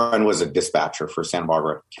her friend was a dispatcher for Santa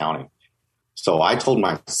Barbara County. So I told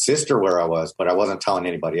my sister where I was, but I wasn't telling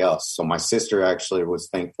anybody else. So my sister actually was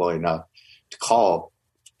thankful enough to call,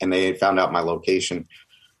 and they found out my location.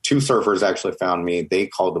 2 surfers actually found me. They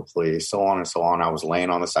called the police, so on and so on. I was laying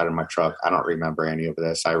on the side of my truck. I don't remember any of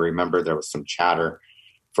this. I remember there was some chatter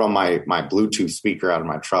from my Bluetooth speaker out of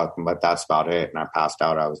my truck, but that's about it. And I passed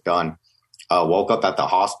out. I was done. Woke up at the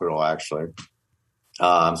hospital, actually,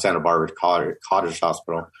 Santa Barbara Cottage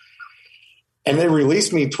Hospital. And they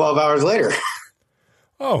released me 12 hours later.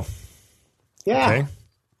 Oh. Yeah. Okay.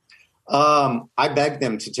 I begged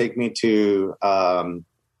them to take me to the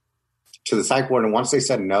psych ward. And once they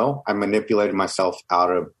said no, I manipulated myself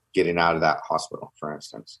out of getting out of that hospital, for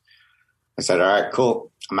instance. I said, all right,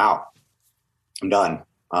 cool. I'm out. I'm done.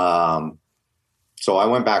 So I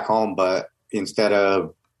went back home, but instead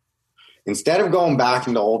of going back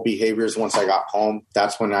into old behaviors once I got home,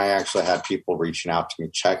 that's when I actually had people reaching out to me,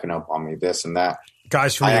 checking up on me, this and that.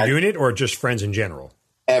 Guys from your unit or just friends in general?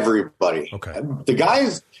 Everybody. Okay.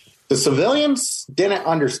 The civilians didn't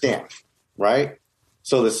understand, right?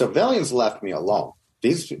 So the civilians left me alone.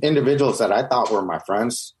 These individuals that I thought were my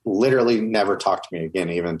friends literally never talked to me again,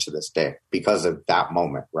 even to this day, because of that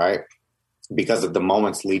moment, right? Because of the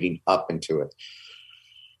moments leading up into it.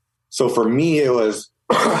 So for me, it was,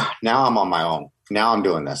 now I'm on my own. Now I'm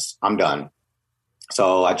doing this. I'm done.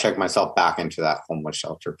 So I checked myself back into that homeless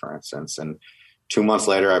shelter, for instance. And 2 months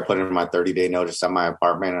later, I put in my 30-day notice at my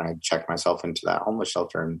apartment, and I checked myself into that homeless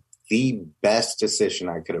shelter. And the best decision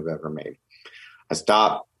I could have ever made. I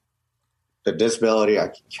stopped the disability. I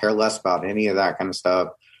could care less about any of that kind of stuff.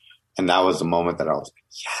 And that was the moment that I was like,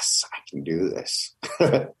 yes, I can do this.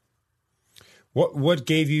 What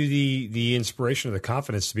gave you the inspiration or the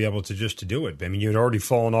confidence to be able to do it? I mean, you had already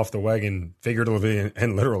fallen off the wagon figuratively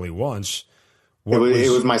and literally once.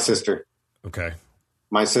 It was my sister. Okay.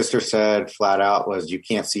 My sister said flat out you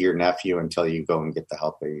can't see your nephew until you go and get the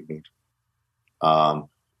help that you need.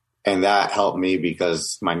 And that helped me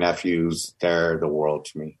because my nephews, they're the world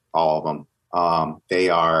to me, all of them. They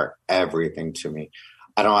are everything to me.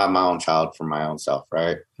 I don't have my own child for my own self,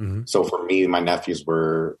 right? Mm-hmm. So for me, my nephews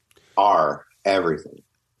are everything.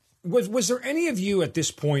 Was there any of you at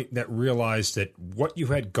this point that realized that what you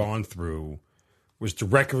had gone through was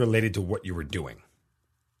directly related to what you were doing?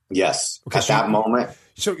 Yes. Okay, at that moment.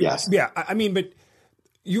 So yes. Yeah. I mean, but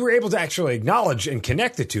you were able to actually acknowledge and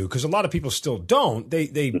connect the two, because a lot of people still don't.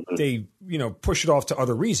 They push it off to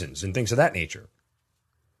other reasons and things of that nature.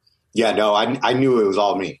 Yeah, no, I knew it was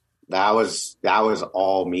all me. That was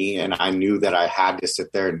all me. And I knew that I had to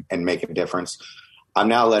sit there and make a difference. I'm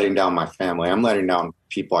now letting down my family. I'm letting down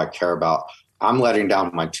people I care about. I'm letting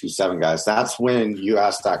down my 2-7 guys. That's when you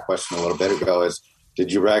asked that question a little bit ago, is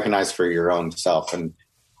did you recognize for your own self? And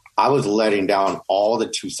I was letting down all the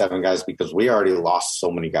 2-7 guys because we already lost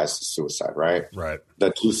so many guys to suicide, right? Right.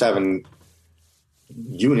 The 2-7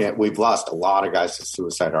 unit, we've lost a lot of guys to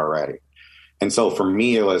suicide already. And so for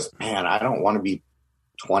me, it was, man, I don't want to be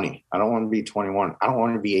 20. I don't want to be 21. I don't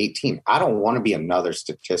want to be 18. I don't want to be another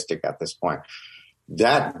statistic at this point.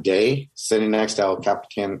 That day, sitting next to El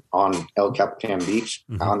Capitan on El Capitan Beach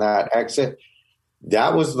on that exit,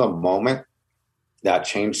 that was the moment that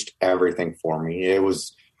changed everything for me. It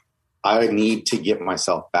was, I need to get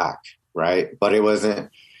myself back, right? But it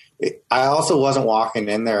wasn't, I also wasn't walking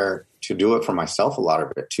in there to do it for myself a lot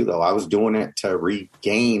of it too, though. I was doing it to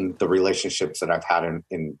regain the relationships that I've had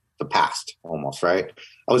in the past almost, right?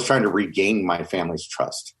 I was trying to regain my family's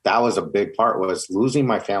trust. That was a big part, was losing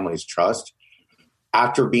my family's trust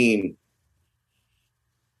after being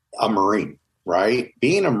a Marine, right?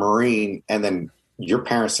 Being a Marine and then your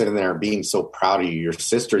parents sitting there being so proud of you, your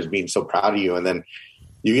sisters being so proud of you, and then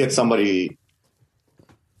you get somebody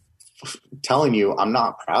telling you, I'm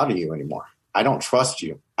not proud of you anymore. I don't trust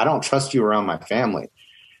you. I don't trust you around my family.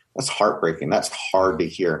 That's heartbreaking. That's hard to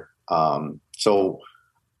hear. So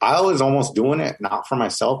I was almost doing it, not for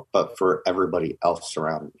myself, but for everybody else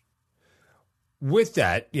around me. With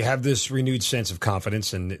that, you have this renewed sense of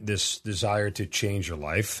confidence and this desire to change your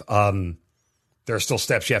life. There are still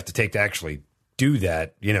steps you have to take to actually do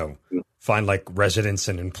that, find like residence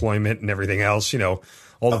and employment and everything else,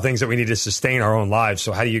 all the things that we need to sustain our own lives.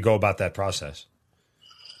 So how do you go about that process?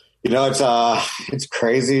 It's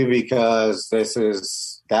crazy because this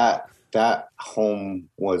is that home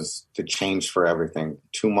was the change for everything.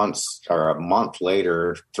 2 months or a month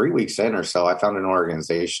later, 3 weeks in or so, I found an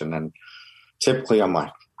organization, and typically I'm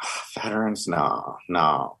like, veterans,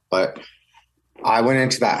 no. But I went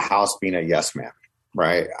into that house being a yes man,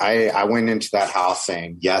 right? I went into that house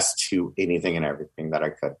saying yes to anything and everything that I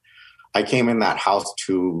could. I came in that house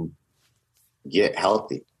to get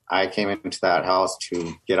healthy. I came into that house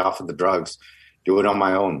to get off of the drugs, do it on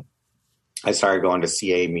my own. I started going to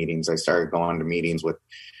CA meetings. I started going to meetings with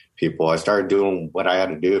people. I started doing what I had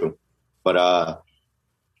to do. But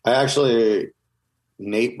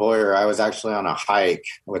Nate Boyer, I was actually on a hike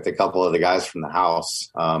with a couple of the guys from the house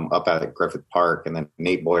up at Griffith Park. And then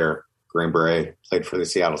Nate Boyer, Green Beret, played for the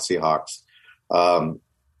Seattle Seahawks,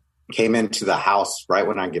 came into the house right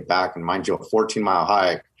when I get back. And mind you, a 14-mile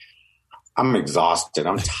hike. I'm exhausted.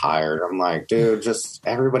 I'm tired. I'm like, dude, just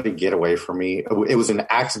everybody get away from me. It was an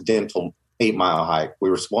accidental 8-mile hike. We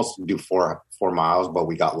were supposed to do four miles, but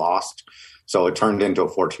we got lost. So it turned into a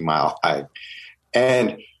 14-mile hike.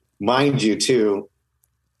 And mind you, too,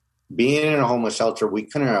 being in a homeless shelter, we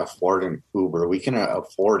couldn't afford an Uber. We couldn't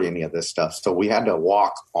afford any of this stuff. So we had to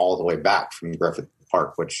walk all the way back from Griffith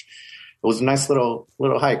Park, which was a nice little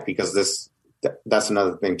hike because that's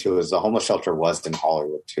another thing, too, is the homeless shelter was in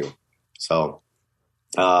Hollywood, too. So,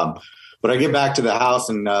 but I get back to the house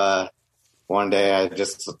and one day I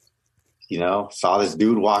just, saw this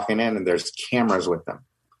dude walking in and there's cameras with them.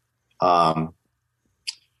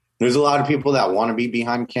 There's a lot of people that want to be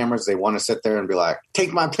behind cameras. They want to sit there and be like,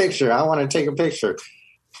 take my picture. I want to take a picture.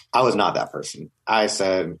 I was not that person. I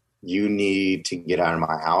said, you need to get out of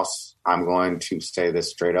my house. I'm going to say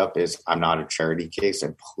this straight up is I'm not a charity case,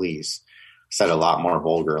 and please. Said a lot more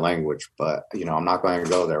vulgar language, but I'm not going to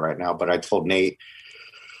go there right now. But I told Nate,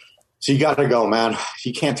 so you got to go, man.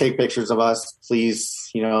 You can't take pictures of us,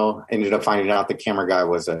 please. Ended up finding out the camera guy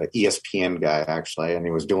was an ESPN guy actually, and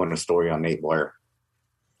he was doing a story on Nate Boyer.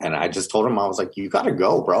 And I just told him, I was like, you got to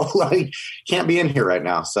go, bro. Like, can't be in here right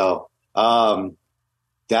now. So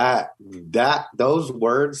those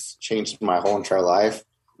words changed my whole entire life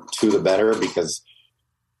to the better, because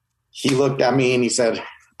he looked at me and he said,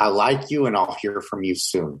 I like you and I'll hear from you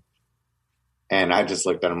soon. And I just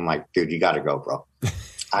looked at him like, dude, you got to go, bro.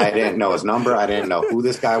 I didn't know his number. I didn't know who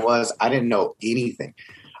this guy was. I didn't know anything.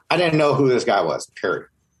 I didn't know who this guy was, period.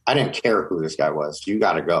 I didn't care who this guy was. You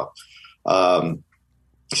got to go.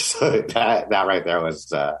 So that right there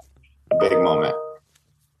was a big moment.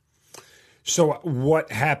 So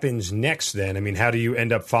what happens next then? I mean, how do you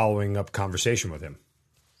end up following up conversation with him?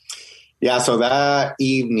 Yeah, so that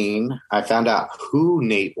evening I found out who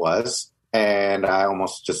Nate was, and I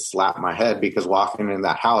almost just slapped my head because walking in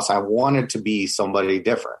that house, I wanted to be somebody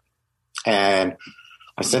different. And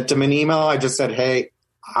I sent him an email. I just said, hey,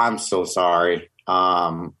 I'm so sorry.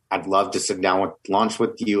 I'd love to sit down with lunch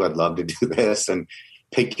with you. I'd love to do this and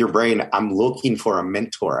pick your brain. I'm looking for a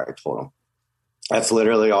mentor, I told him. That's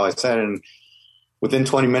literally all I said. And within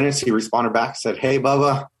 20 minutes, he responded back, said, hey,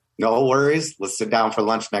 Bubba, no worries. Let's sit down for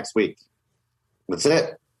lunch next week. That's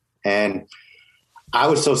it. And I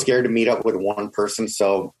was so scared to meet up with one person.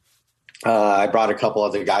 So I brought a couple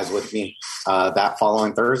other guys with me that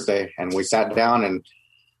following Thursday. And we sat down and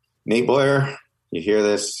Nate Boyer, you hear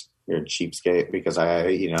this? You're a cheapskate because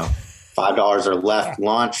 $5 or left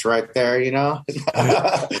lunch right there, during that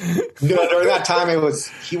time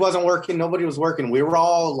he wasn't working. Nobody was working. We were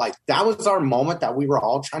all like, that was our moment that we were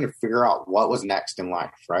all trying to figure out what was next in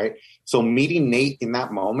life. Right. So meeting Nate in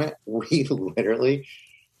that moment, we literally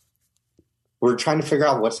were trying to figure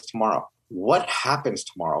out what's tomorrow. What happens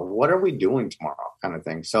tomorrow? What are we doing tomorrow? Kind of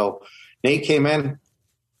thing. So Nate came in.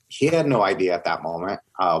 He had no idea at that moment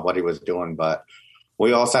what he was doing, but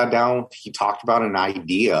we all sat down. He talked about an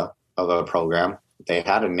idea of a program. They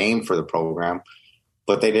had a name for the program,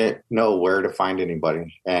 but they didn't know where to find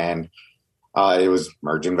anybody. And it was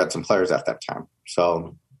Merging Vets and Players at that time.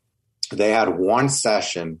 So they had one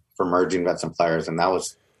session for Merging Vets and Players, and that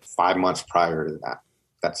was 5 months prior to that.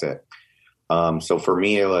 That's it. So for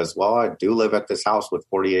me, it was, well, I do live at this house with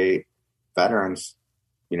 48 veterans.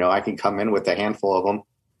 I can come in with a handful of them,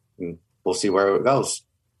 and we'll see where it goes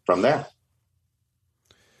from there.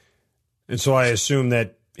 And so I assume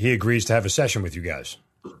that he agrees to have a session with you guys.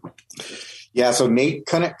 Yeah, so Nate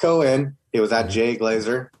couldn't go in. It was at Jay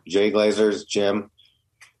Glazer's gym.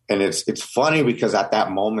 And it's funny because at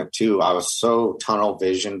that moment, too, I was so tunnel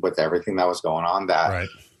visioned with everything that was going on that right.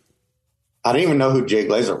 I didn't even know who Jay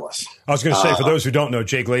Glazer was. I was going to say, for those who don't know,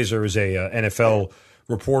 Jay Glazer is a NFL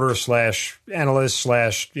reporter / analyst /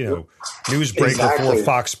 newsbreaker for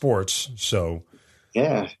Fox Sports. So,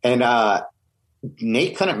 yeah. And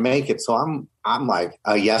Nate couldn't make it. So I'm like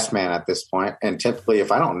a yes man at this point. And typically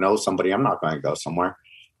if I don't know somebody, I'm not going to go somewhere.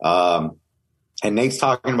 And Nate's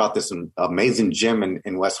talking about this amazing gym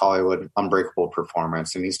in West Hollywood, Unbreakable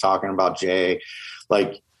Performance. And he's talking about Jay.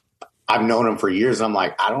 Like, I've known him for years. I'm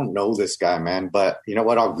like, I don't know this guy, man. But you know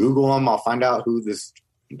what? I'll Google him. I'll find out who this.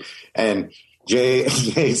 And Jay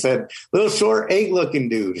said, little short, egg looking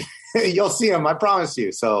dude. You'll see him. I promise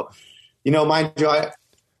you. So, mind you,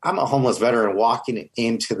 I'm a homeless veteran walking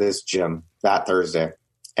into this gym that Thursday.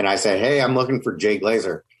 And I say, hey, I'm looking for Jay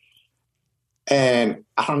Glazer. And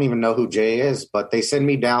I don't even know who Jay is, but they send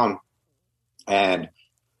me down and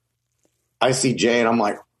I see Jay and I'm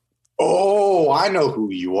like, oh, I know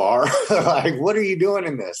who you are. Like, what are you doing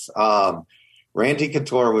in this? Randy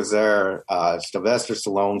Couture was there, Sylvester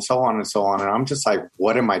Stallone, so on and so on. And I'm just like,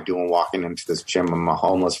 what am I doing walking into this gym? I'm a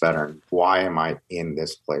homeless veteran. Why am I in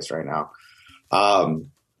this place right now?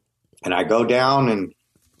 And I go down, and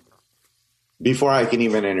before I can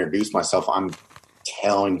even introduce myself, I'm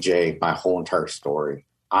telling Jay my whole entire story.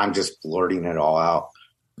 I'm just blurting it all out.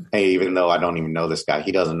 Hey, even though I don't even know this guy,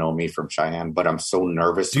 he doesn't know me from Cheyenne, but I'm so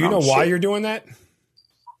nervous. Do you know why you're doing that?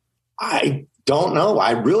 I don't know.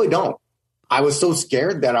 I really don't. I was so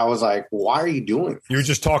scared that I was like, why are you doing this? You were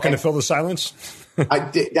just talking to fill the silence?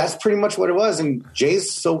 That's pretty much what it was. And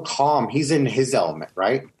Jay's so calm. He's in his element,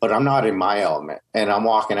 right? But I'm not in my element. And I'm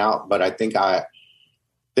walking out. But I think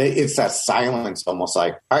it's that silence almost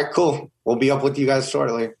like, all right, cool. We'll be up with you guys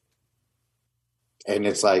shortly. And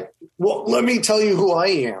it's like, well, let me tell you who I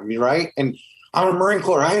am, right? And I'm a Marine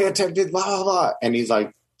Corps. I attempted blah, blah, blah. And he's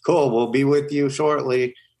like, cool, we'll be with you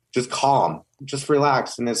shortly. Just calm. Just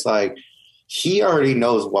relax. And it's like, he already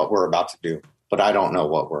knows what we're about to do, but I don't know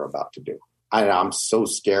what we're about to do. I'm so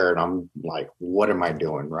scared. I'm like, what am I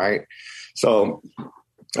doing, right? So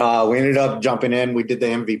we ended up jumping in. We did the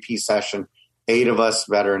MVP session. 8 of us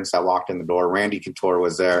veterans that walked in the door. Randy Couture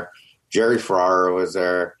was there. Jerry Ferrara was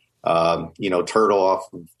there. Turtle off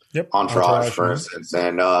Entourage, for instance.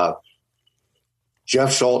 And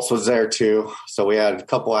Jeff Schultz was there too. So we had a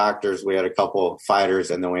couple actors, we had a couple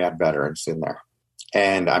fighters, and then we had veterans in there.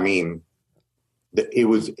 And I mean, it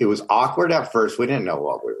was awkward at first. We didn't know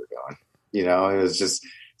what we were doing. It was just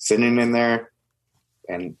sitting in there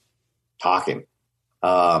and talking.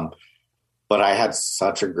 But I had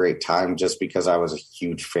such a great time just because I was a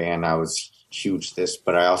huge fan. I was huge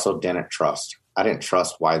but I also didn't trust. didn't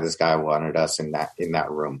trust why this guy wanted us in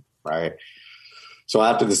that room. Right. So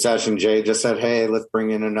after the session, Jay just said, hey, let's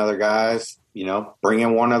bring in another guys, bring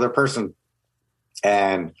in one other person.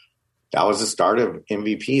 And that was the start of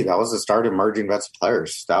MVP. That was the start of Emerging Vets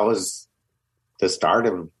Players. That was the start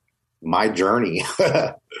of my journey.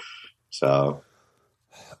 So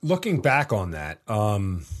looking back on that,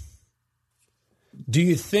 do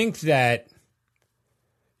you think that,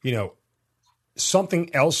 something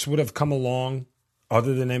else would have come along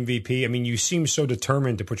other than MVP? I mean, you seem so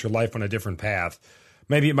determined to put your life on a different path.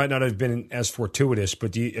 Maybe it might not have been as fortuitous,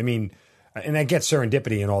 but and I get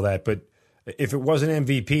serendipity and all that, but if it wasn't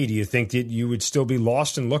MVP, do you think that you would still be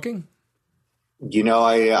lost and looking?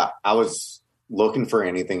 I was looking for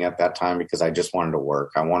anything at that time because I just wanted to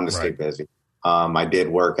work. I wanted to stay busy. I did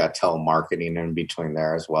work at telemarketing in between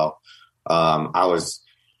there as well. I was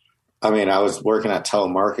working at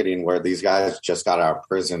telemarketing where these guys just got out of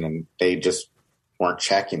prison and they just weren't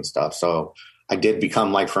checking stuff. So I did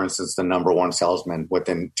become, like, for instance, the number one salesman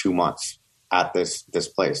within 2 months at this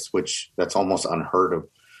place, which that's almost unheard of.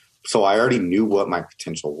 So I already knew what my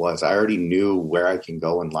potential was. I already knew where I can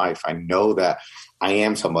go in life. I know that I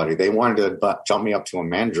am somebody. They wanted to jump me up to a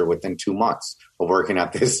manager within 2 months of working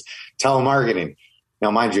at this telemarketing.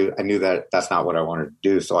 Now, mind you, I knew that that's not what I wanted to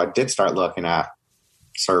do. So I did start looking at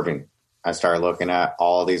serving. I started looking at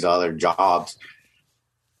all these other jobs,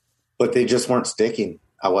 but they just weren't sticking.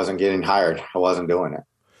 I wasn't getting hired. I wasn't doing it.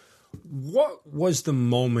 What was the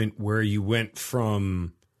moment where you went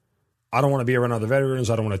from, I don't want to be around other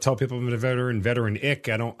veterans, I don't want to tell people I'm a veteran ick,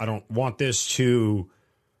 I don't want this, to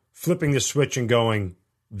flipping the switch and going,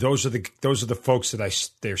 those are the folks that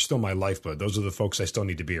they're still my lifeblood. Those are the folks I still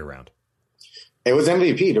need to be around? It was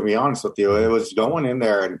MVP, to be honest with you. It was going in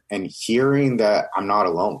there and hearing that I'm not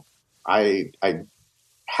alone. I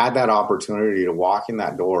had that opportunity to walk in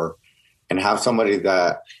that door and have somebody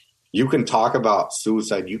that you can talk about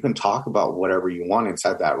suicide. You can talk about whatever you want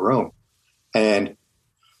inside that room. And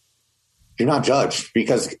you're not judged,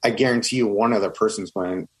 because I guarantee you one other person's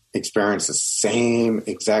going to experience the same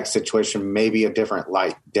exact situation, maybe a different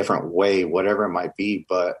light, different way, whatever it might be,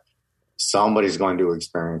 but somebody's going to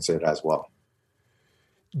experience it as well.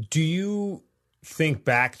 Do you think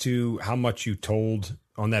back to how much you told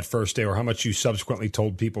on that first day, or how much you subsequently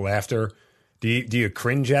told people after? Do you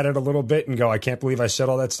cringe at it a little bit and go, I can't believe I said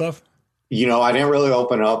all that stuff? I didn't really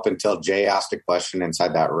open up until Jay asked a question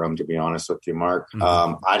inside that room, to be honest with you, Mark.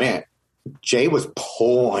 Mm-hmm. Jay was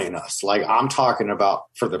pulling us. Like, I'm talking about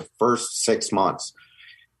for the first 6 months,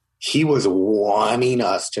 he was wanting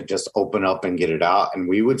us to just open up and get it out. And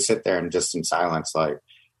we would sit there and just in silence, like,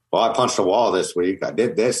 well, I punched a wall this week. I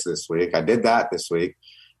did this week. I did that this week.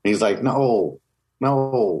 And he's like, no,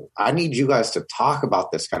 I need you guys to talk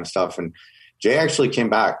about this kind of stuff. And Jay actually came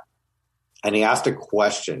back and he asked a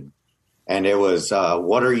question, and it was,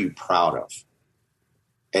 what are you proud of?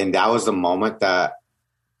 And that was the moment that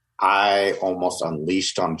I almost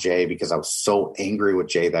unleashed on Jay, because I was so angry with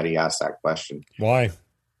Jay that he asked that question. Why?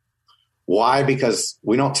 Because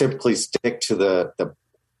we don't typically stick to the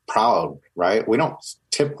proud, right? We don't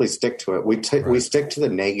typically stick to it. We stick to the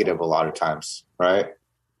negative a lot of times, right?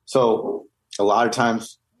 So a lot of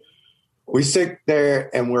times we stick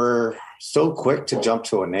there and we're so quick to jump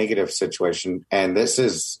to a negative situation. And this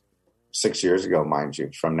is 6 years ago, mind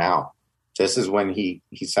you, from now. This is when he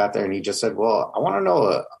sat there and he just said, well, I want to know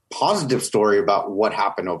a positive story about what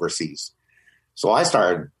happened overseas. So I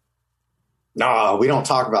started, no, we don't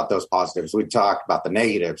talk about those positives. We talk about the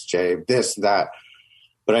negatives, Jay, this, that.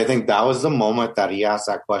 But I think that was the moment that he asked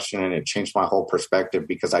that question, and it changed my whole perspective,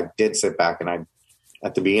 because I did sit back and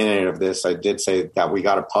at the beginning of this, I did say that we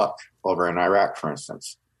got a puck over in Iraq, for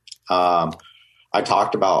instance. I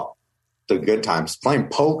talked about the good times, playing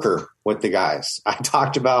poker with the guys. I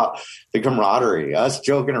talked about the camaraderie, us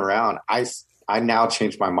joking around. I now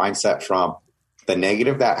changed my mindset from the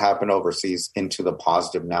negative that happened overseas into the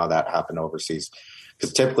positive now that happened overseas.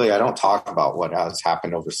 Because typically I don't talk about what has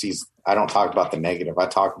happened overseas. I don't talk about the negative. I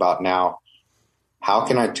talk about now, how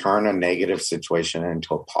can I turn a negative situation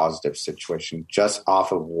into a positive situation, just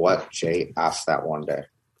off of what Jay asked that one day.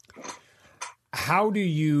 How do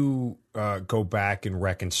you go back and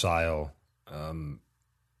reconcile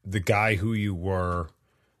the guy who you were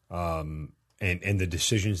and the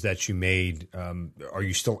decisions that you made? Are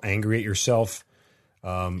you still angry at yourself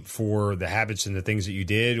for the habits and the things that you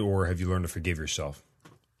did, or have you learned to forgive yourself?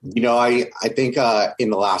 I think in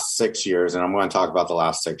the last 6 years, and I'm going to talk about the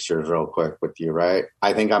last 6 years real quick with you, right?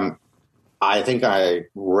 I think I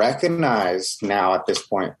recognize now at this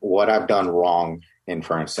point what I've done wrong in,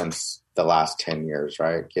 for instance, the last 10 years,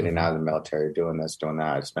 right? Getting out of the military, doing this, doing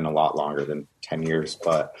that. It's been a lot longer than 10 years,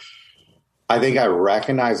 but I think I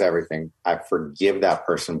recognize everything. I forgive that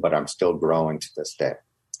person, but I'm still growing to this day.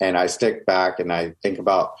 And I stick back and I think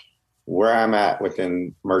about where I'm at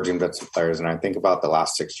within Emerging Vets and Players. And I think about the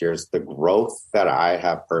last 6 years, the growth that I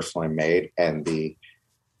have personally made and the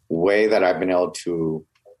way that I've been able to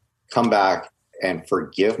come back and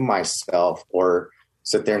forgive myself or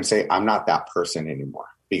sit there and say, I'm not that person anymore,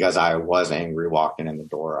 because I was angry walking in the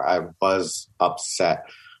door. I was upset,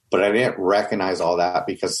 but I didn't recognize all that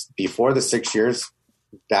because before the 6 years,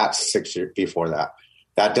 that's 6 years before that,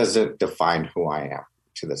 that doesn't define who I am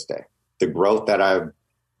to this day. The growth that I've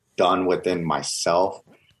done within myself,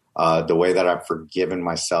 the way that I've forgiven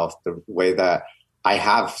myself, the way that I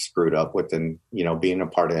have screwed up within, being a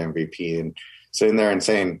part of MVP and sitting there and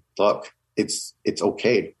saying, look, it's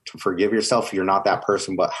okay to forgive yourself. You're not that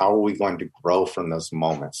person, but how are we going to grow from those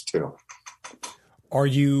moments too? Are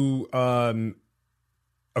you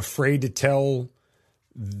afraid to tell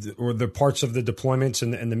the parts of the deployments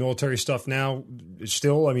and the military stuff now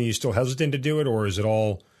still? I mean, you still hesitant to do it, or is it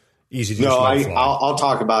all easy to I'll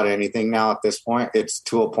talk about anything now at this point. It's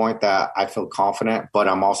to a point that I feel confident, but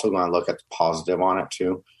I'm also going to look at the positive on it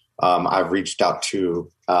too. I've reached out to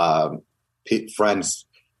friends,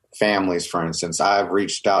 families, for instance. I've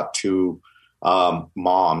reached out to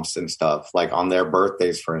moms and stuff, like on their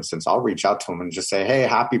birthdays, for instance. I'll reach out to them and just say, hey,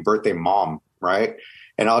 happy birthday, Mom, right?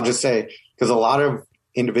 And I'll just say, because a lot of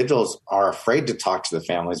individuals are afraid to talk to the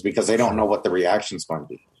families because they don't know what the reaction is going to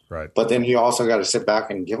be. Right. But then you also got to sit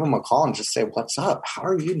back and give them a call and just say, what's up? How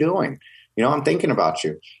are you doing? I'm thinking about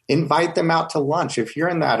you. Invite them out to lunch if you're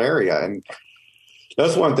in that area. And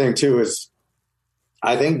that's one thing too, is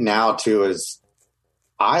I think now too is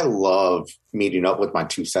I love meeting up with my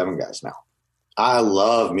 2-7 guys now. I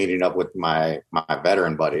love meeting up with my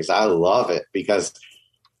veteran buddies. I love it because,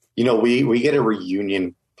 we get a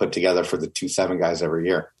reunion put together for the 2-7 guys every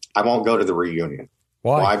year. I won't go to the reunion.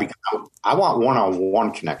 Why? Because I want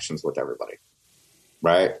one-on-one connections with everybody,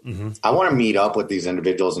 right? Mm-hmm. I want to meet up with these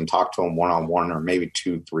individuals and talk to them one-on-one, or maybe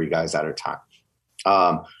 2-3 guys at a time.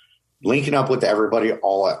 Linking up with everybody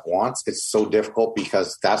all at once, it's so difficult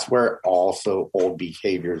because that's where also old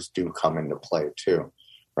behaviors do come into play too,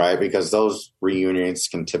 right? Because those reunions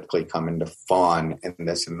can typically come into fun and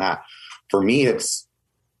this and that. For me,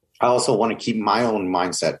 I also want to keep my own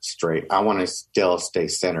mindset straight. I want to still stay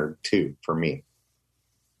centered too, for me.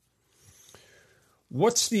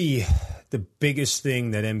 What's the biggest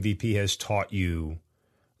thing that MVP has taught you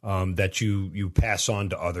that you pass on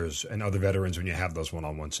to others and other veterans when you have those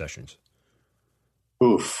one-on-one sessions?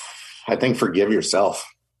 I think forgive yourself.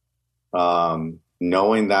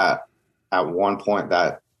 Knowing that at one point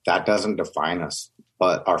that doesn't define us,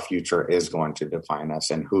 but our future is going to define us,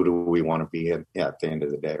 and who do we want to be at the end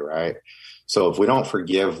of the day, right? So if we don't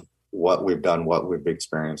forgive what we've done, what we've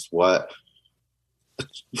experienced,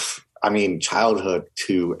 childhood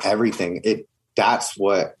to everything, that's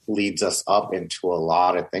what leads us up into a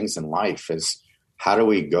lot of things in life, is how do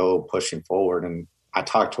we go pushing forward? And I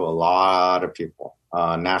talk to a lot of people,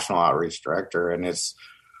 national outreach director, and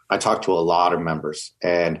I talk to a lot of members.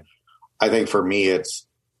 And I think for me, it's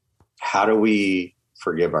how do we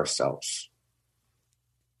forgive ourselves?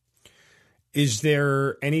 Is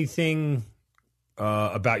there anything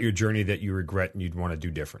about your journey that you regret and you'd want to do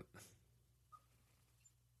different?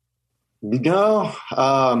 No.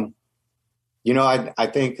 I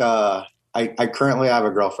think I currently have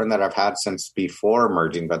a girlfriend that I've had since before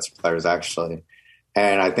Emerging Vets and Players, actually.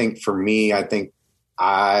 And I think for me,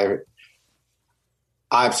 I've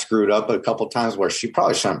screwed up a couple times where she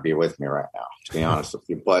probably shouldn't be with me right now, to be honest with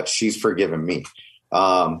you, but she's forgiven me.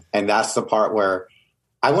 And that's the part where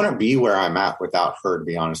I wouldn't be where I'm at without her, to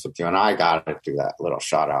be honest with you. And I got to do that little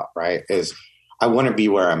shout out, right? I wouldn't be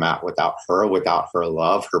where I'm at without her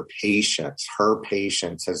love, her patience. Her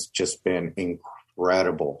patience has just been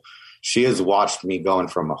incredible. She has watched me going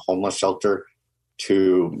from a homeless shelter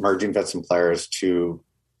to Emerging Vets and Players to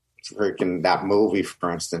freaking that movie,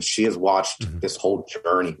 for instance. She has watched this whole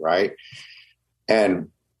journey, right? And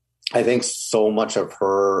I think so much of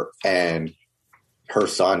her and her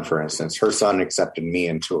son, for instance, her son accepted me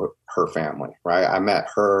into her family, right? I met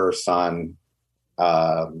her son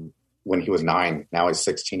when he was 9. Now he's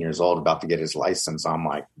 16 years old, about to get his license. I'm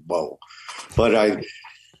like, whoa. But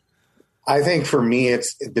I think for me,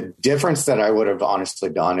 it's the difference that I would have honestly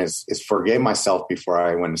done is forgave myself before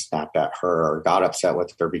I went and snapped at her or got upset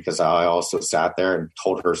with her, because I also sat there and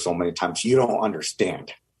told her so many times, you don't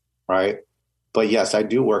understand, right? But yes, I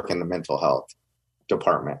do work in the mental health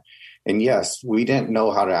department. And yes, we didn't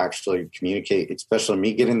know how to actually communicate, especially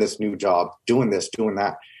me getting this new job, doing this, doing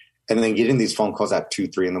that, and then getting these phone calls at 2,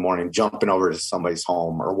 3 in the morning, jumping over to somebody's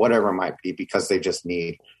home or whatever it might be, because they just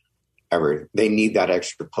need they need that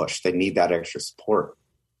extra push. They need that extra support.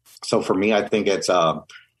 So for me, I think it's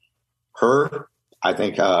her. I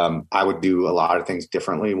think I would do a lot of things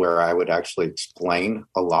differently, where I would actually explain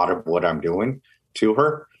a lot of what I'm doing to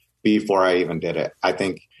her before I even did it. I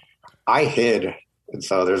think I hid. And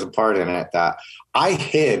so there's a part in it that I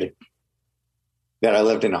hid that I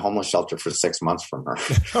lived in a homeless shelter for 6 months from her.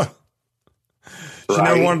 She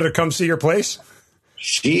never wanted to come see your place?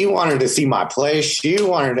 She wanted to see my place. She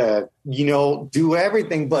wanted to, do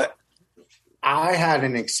everything. But I had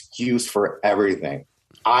an excuse for everything.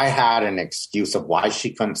 I had an excuse of why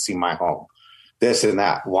she couldn't see my home, this and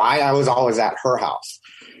that, why I was always at her house,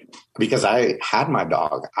 because I had my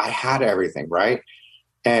dog. I had everything, right?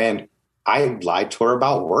 And I lied to her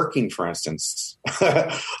about working, for instance.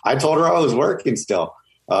 I told her I was working still.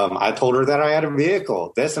 I told her that I had a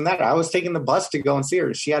vehicle, this and that. I was taking the bus to go and see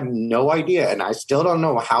her. She had no idea. And I still don't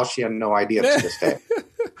know how she had no idea to this day.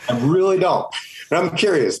 I really don't. And I'm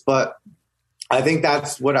curious, but I think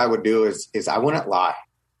that's what I would do is I wouldn't lie.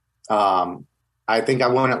 I think I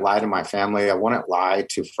wouldn't lie to my family. I wouldn't lie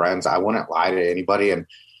to friends. I wouldn't lie to anybody. And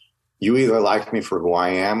you either like me for who I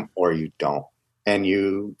am or you don't. And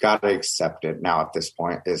you got to accept it now at this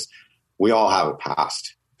point. Is we all have a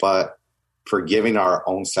past, but forgiving our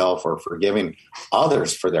own self or forgiving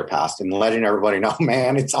others for their past and letting everybody know,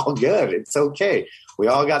 man, it's all good. It's okay. We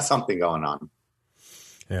all got something going on.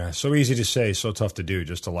 Yeah, so easy to say, so tough to do,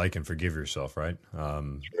 just to like and forgive yourself, right?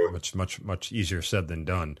 Much easier said than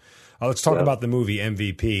done. Let's talk about the movie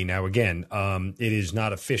MVP. Now, again, it is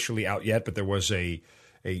not officially out yet, but there was a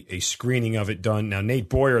screening of it done. Now, Nate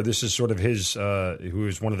Boyer, this is sort of his, who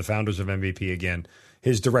is one of the founders of MVP again,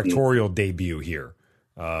 his directorial debut here.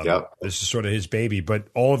 This is sort of his baby, but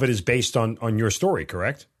all of it is based on your story,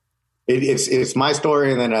 correct? It's my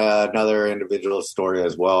story, and then another individual story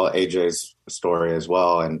as well, AJ's story as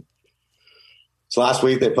well. And so last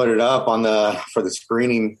week they put it up for the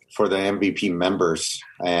screening for the MVP members,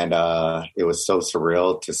 and it was so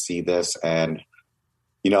surreal to see this. And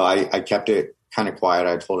I kept it kind of quiet.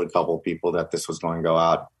 I told a couple of people that this was going to go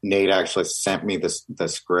out. Nate actually sent me the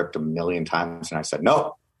script a million times, and I said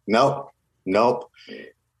nope.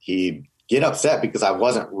 He'd get upset because I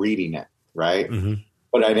wasn't reading it, right? Mm-hmm.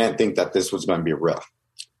 But I didn't think that this was going to be real.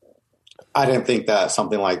 I didn't think that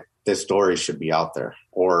something like this story should be out there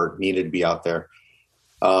or needed to be out there.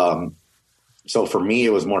 So for me, it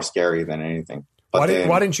was more scary than anything. But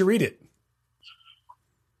why didn't you read it?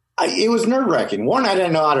 It was nerve-wracking. One, I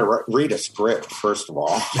didn't know how to read a script, first of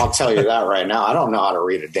all. I'll tell you that right now. I don't know how to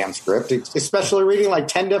read a damn script, especially reading like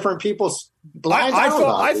 10 different people's lines.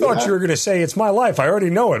 I thought you were going to say, it's my life. I already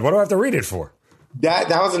know it. What do I have to read it for? That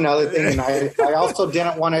was another thing. And I also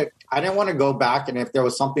didn't want to go back. And if there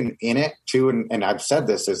was something in it too, and I've said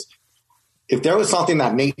this, is if there was something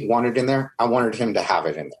that Nate wanted in there, I wanted him to have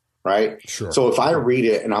it in there. Right. Sure. So if I read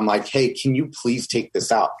it and I'm like, hey, can you please take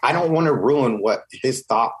this out? I don't want to ruin what his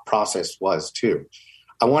thought process was too.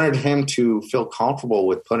 I wanted him to feel comfortable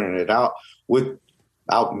with putting it out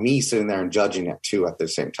without me sitting there and judging it too at the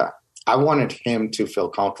same time. I wanted him to feel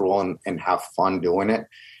comfortable and have fun doing it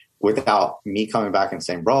without me coming back and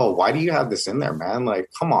saying, bro, why do you have this in there, man?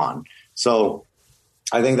 Like, come on. So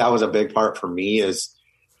I think that was a big part for me, is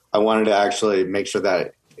I wanted to actually make sure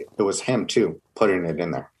that it was him too, putting it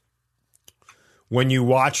in there. When you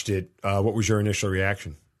watched it, what was your initial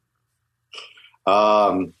reaction?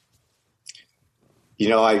 I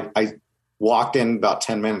walked in about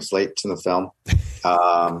 10 minutes late to the film.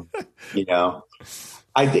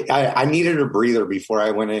 I needed a breather before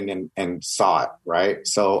I went in and saw it, right?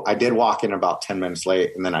 So I did walk in about 10 minutes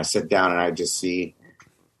late, and then I sit down and I just see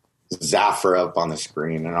Zafra up on the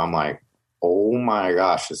screen, and I'm like, oh my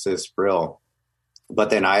gosh, is this real? But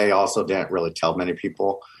then I also didn't really tell many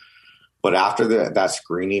people. But after that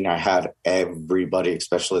screening, I had everybody,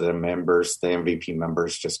 especially the members, the MVP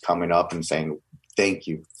members, just coming up and saying, thank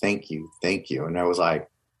you, thank you, thank you. And I was like,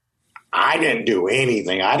 I didn't do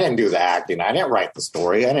anything. I didn't do the acting. I didn't write the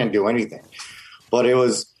story. I didn't do anything. But it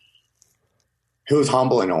was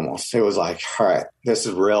humbling almost. It was like, all right, this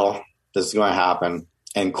is real. This is going to happen.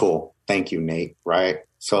 And cool. Thank you, Nate. Right?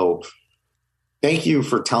 So thank you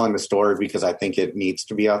for telling the story, because I think it needs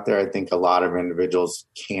to be out there. I think a lot of individuals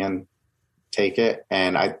can take it.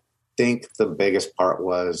 And I think the biggest part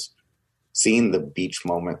was seeing the beach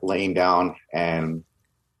moment, laying down. And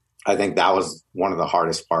I think that was one of the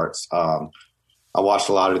hardest parts. I watched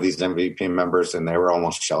a lot of these MVP members, and they were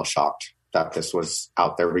almost shell shocked. that this was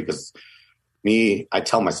out there, because I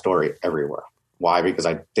tell my story everywhere. Why? Because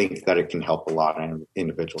I think that it can help a lot of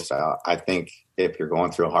individuals out. I think if you're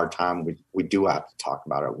going through a hard time, we do have to talk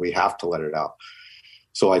about it. We have to let it out.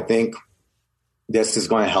 So I think this is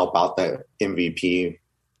going to help out the MVP,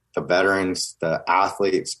 the veterans, the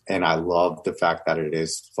athletes. And I love the fact that it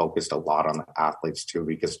is focused a lot on the athletes too,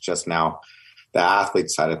 because just now the athlete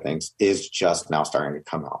side of things is just now starting to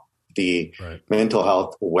come out. The mental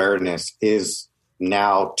health awareness is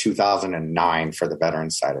now 2009 for the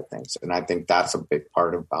veterans side of things. And I think that's a big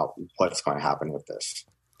part about what's going to happen with this.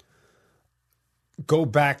 Go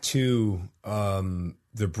back to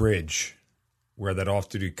the bridge where that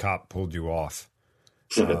off-duty cop pulled you off.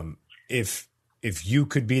 If you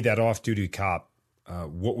could be that off-duty cop,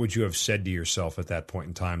 what would you have said to yourself at that point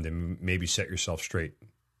in time to maybe set yourself straight?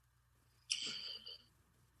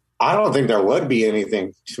 I don't think there would be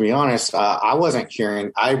anything, to be honest. I wasn't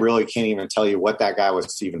hearing. I really can't even tell you what that guy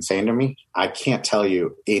was even saying to me. I can't tell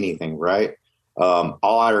you anything, right?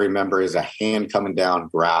 All I remember is a hand coming down,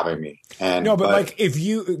 grabbing me. But like if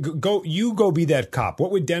you go be that cop,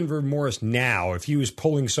 what would Denver Morris now, if he was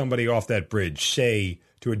pulling somebody off that bridge, say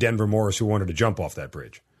to a Denver Morris who wanted to jump off that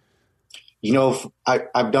bridge? You know,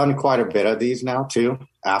 I've done quite a bit of these now too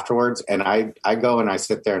afterwards. And I go and I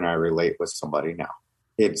sit there and I relate with somebody now.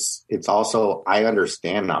 It's also, I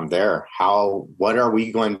understand I'm there. What are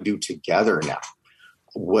we going to do together now?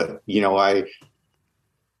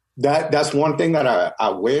 That's one thing that I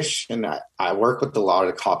wish, and I work with a lot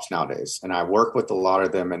of the cops nowadays, and I work with a lot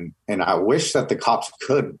of them, and I wish that the cops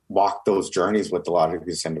could walk those journeys with a lot of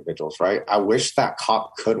these individuals, right? I wish that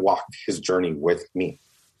cop could walk his journey with me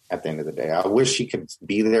at the end of the day. I wish he could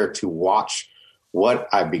be there to watch what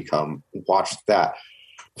I become, watch that.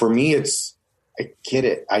 For me, I get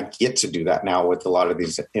it. I get to do that now with a lot of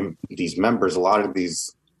these members, a lot of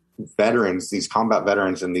these veterans, these combat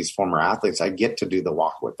veterans and these former athletes. I get to do the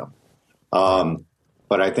walk with them.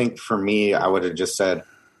 But I think for me, I would have just said,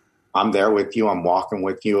 I'm there with you. I'm walking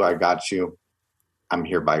with you. I got you. I'm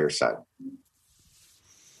here by your side.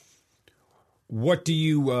 What do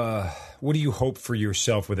you hope for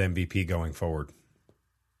yourself with MVP going forward?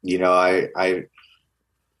 You know, I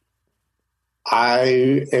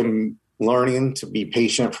am learning to be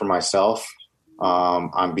patient for myself.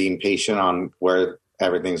 I'm being patient on where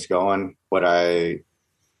everything's going. What I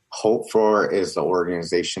hope for is the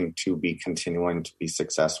organization to be continuing to be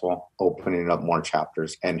successful, opening up more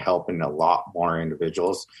chapters and helping a lot more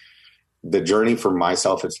individuals. The journey for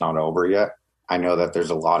myself, it's not over yet. I know that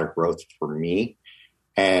there's a lot of growth for me,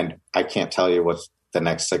 and I can't tell you what the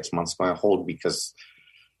next 6 months going to hold, because,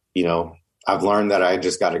 you know, I've learned that I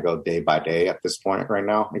just got to go day by day at this point right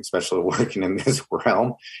now, especially working in this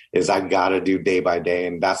realm, is I got to do day by day.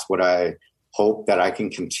 And that's what I hope, that I can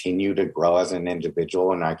continue to grow as an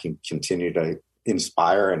individual, and I can continue to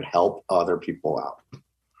inspire and help other people out.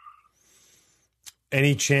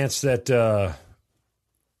 Any chance that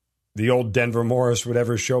the old Denver Morris would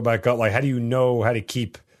ever show back up? Like, how do you know how to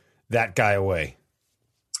keep that guy away?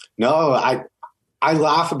 No, I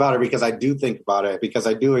laugh about it because I do think about it, because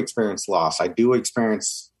I do experience loss. I do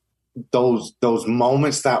experience those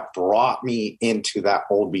moments that brought me into that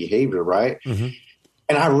old behavior, right? Mm-hmm.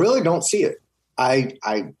 And I really don't see it.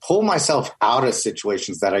 I pull myself out of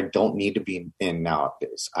situations that I don't need to be in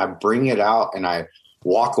nowadays. I bring it out and I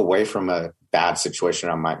walk away from a bad situation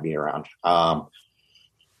I might be around. I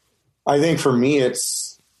think for me,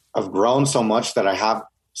 I've grown so much that I have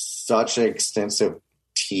such an extensive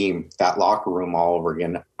team, that locker room all over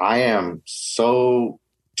again. I am so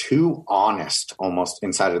too honest almost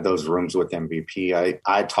inside of those rooms with MVP.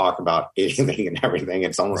 I talk about anything and everything.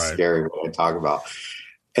 It's almost scary what I talk about.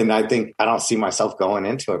 And I think I don't see myself going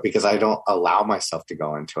into it because I don't allow myself to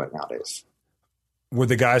go into it nowadays. Would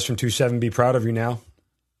the guys from 2-7 be proud of you now?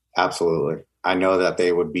 Absolutely. I know that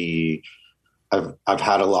they would be. I've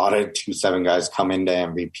had a lot of 2-7 guys come into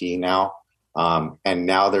MVP now. And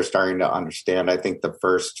now they're starting to understand. I think the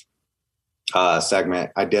first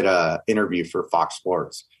segment, I did a interview for Fox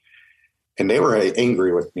Sports, and they were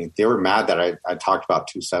angry with me. They were mad that I talked about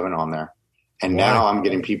 2-7 on there. And now I'm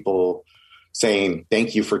getting people saying,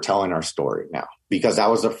 thank you for telling our story now, because that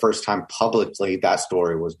was the first time publicly that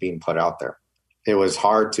story was being put out there. It was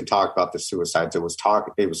hard to talk about the suicides. It was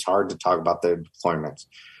hard to talk about the deployments.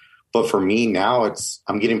 But for me now,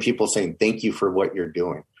 I'm getting people saying, thank you for what you're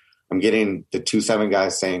doing. I'm getting the 2-7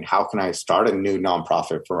 guys saying, how can I start a new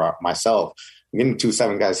nonprofit for myself? I'm getting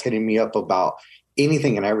 2-7 guys hitting me up about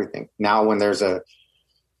anything and everything. Now, when there's a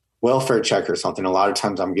welfare check or something, a lot of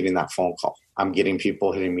times I'm getting that phone call. I'm getting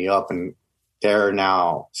people hitting me up, and they're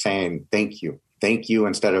now saying, thank you thank you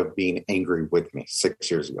instead of being angry with me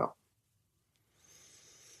 6 years ago.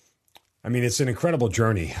 I mean, it's an incredible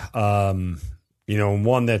journey. And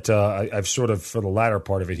one that I've sort of, for the latter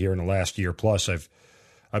part of it here in the last year plus, I've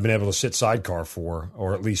been able to sit sidecar for,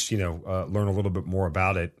 or at least, learn a little bit more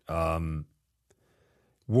about it.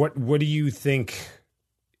 What do you think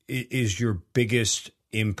is your biggest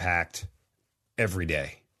impact every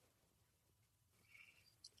day?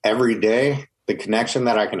 Every day, the connection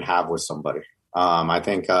that I can have with somebody. I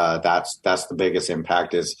think that's the biggest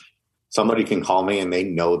impact is somebody can call me and they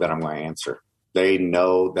know that I'm going to answer. They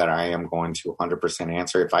know that I am going to 100%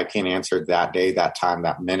 answer. If I can't answer that day, that time,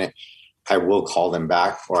 that minute, I will call them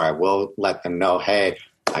back, or I will let them know, hey,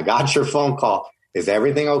 I got your phone call. Is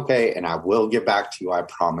everything okay? And I will get back to you. I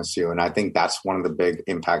promise you. And I think that's one of the big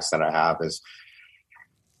impacts that I have is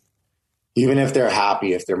even if they're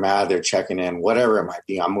happy, if they're mad, they're checking in, whatever it might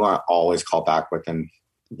be, I'm going to always call back with them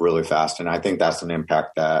really fast. And I think that's an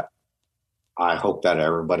impact that I hope that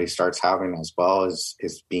everybody starts having as well, is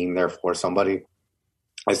being there for somebody.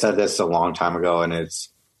 I said this a long time ago, and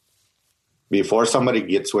it's before somebody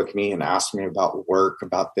gets with me and asks me about work,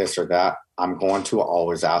 about this or that, I'm going to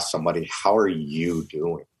always ask somebody, how are you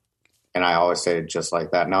doing? And I always say it just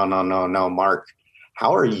like that. No, Mark,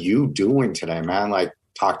 how are you doing today, man? Like,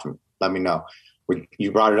 talk to me. Let me know.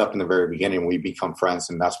 You brought it up in the very beginning. We become friends,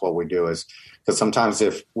 and that's what we do is because sometimes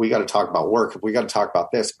if we got to talk about work, if we got to talk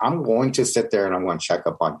about this, I'm going to sit there and I'm going to check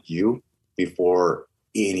up on you before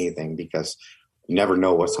anything because you never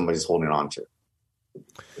know what somebody's holding on to.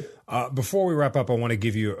 Before we wrap up, I want to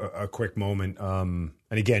give you a quick moment. And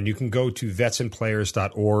again, you can go to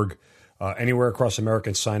vetsandplayers.org anywhere across America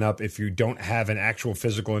and sign up. If you don't have an actual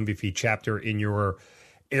physical MVP chapter in your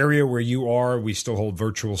area where you are, we still hold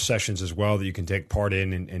virtual sessions as well that you can take part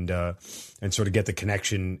in and sort of get the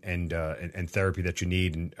connection and therapy that you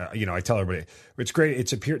need. And I tell everybody it's great.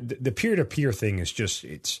 It's the peer-to-peer thing is just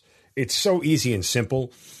it's so easy and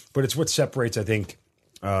simple, but it's what separates, I think,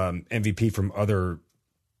 MVP from other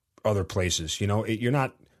places. You're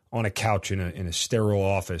not on a couch in a sterile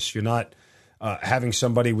office. You're not having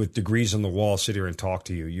somebody with degrees on the wall sit here and talk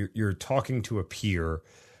to you. You're talking to a peer.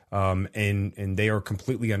 And they are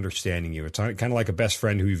completely understanding you. It's kind of like a best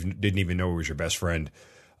friend who you didn't even know was your best friend.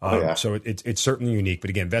 So it's certainly unique. But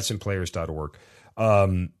again, vetsandplayers.org.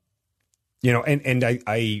 And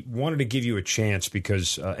I wanted to give you a chance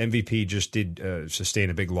because MVP just did sustain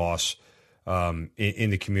a big loss in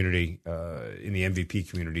the community, in the MVP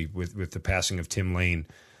community with the passing of Tim Lane.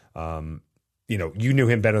 You knew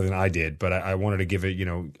him better than I did, but I wanted to give it,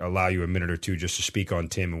 allow you a minute or two just to speak on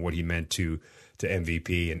Tim and what he meant to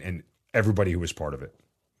MVP and everybody who was part of it.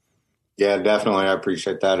 Yeah, definitely. I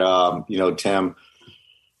appreciate that. Tim,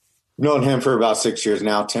 known him for about 6 years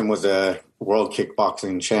now. Tim was a world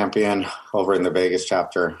kickboxing champion over in the Vegas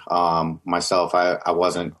chapter. Myself, I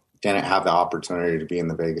didn't have the opportunity to be in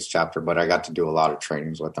the Vegas chapter, but I got to do a lot of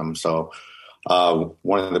trainings with him. So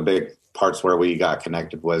one of the big parts where we got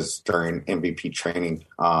connected was during MVP training,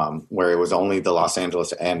 where it was only the Los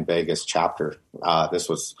Angeles and Vegas chapter. This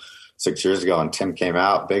was 6 years ago, and Tim came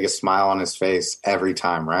out, biggest smile on his face every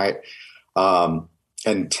time, right?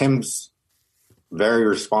 And Tim's very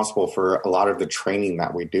responsible for a lot of the training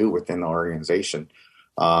that we do within the organization.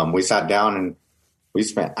 We sat down and we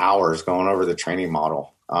spent hours going over the training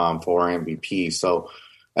model for MVP. So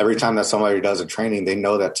every time that somebody does a training, they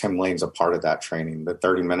know that Tim Lane's a part of that training, the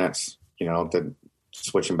 30 minutes, the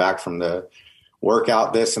switching back from the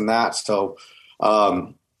workout, this and that. So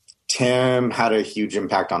Tim had a huge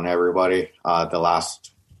impact on everybody. The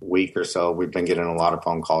last week or so, we've been getting a lot of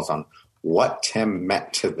phone calls on what Tim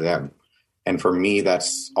meant to them. And for me,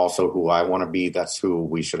 that's also who I want to be. That's who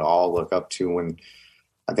we should all look up to. And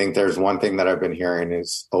I think there's one thing that I've been hearing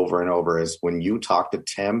is over and over is when you talk to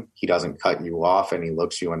Tim, he doesn't cut you off and he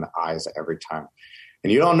looks you in the eyes every time.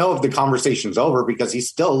 And you don't know if the conversation's over because he's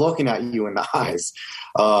still looking at you in the eyes.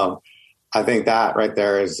 I think that right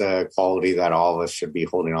there is a quality that all of us should be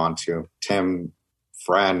holding on to. Tim,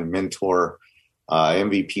 friend, mentor,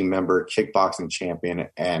 MVP member, kickboxing champion,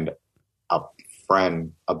 and a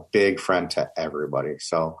friend, a big friend to everybody.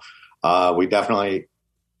 So we definitely,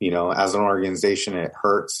 as an organization, it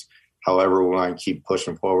hurts. However, we're going to keep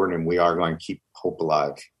pushing forward, and we are going to keep hope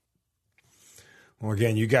alive. Well,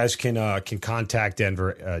 again, you guys can contact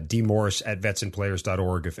Denver,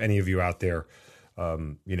 dmorris@vetsandplayers.org. If any of you out there,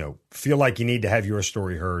 feel like you need to have your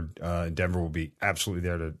story heard, Denver will be absolutely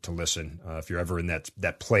there to listen. If you're ever in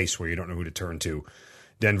that place where you don't know who to turn to,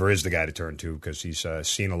 Denver is the guy to turn to because he's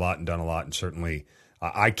seen a lot and done a lot. And certainly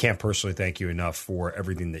I can't personally thank you enough for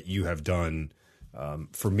everything that you have done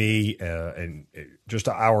for me, and just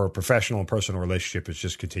our professional and personal relationship has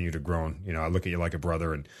just continued to grow. You know, I look at you like a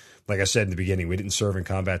brother, and like I said in the beginning, we didn't serve in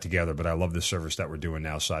combat together, but I love the service that we're doing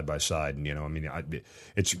now side by side. And, you know, I mean,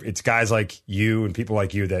 it's guys like you and people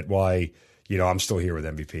like you that why, you know, I'm still here with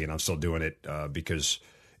MVP and I'm still doing it because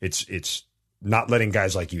it's not letting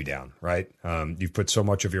guys like you down, right? You've put so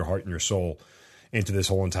much of your heart and your soul into this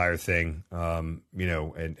whole entire thing, you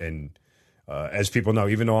know, and as people know,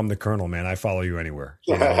 even though I'm the colonel, man, I follow you anywhere.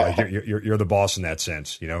 You know, like you're the boss in that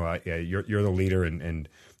sense. You know, you're the leader, and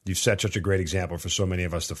you've set such a great example for so many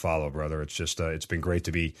of us to follow, brother. It's just it's been great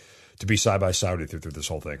to be side by side with you through this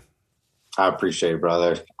whole thing. I appreciate it,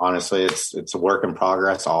 brother. Honestly, it's a work in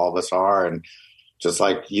progress. All of us are, and just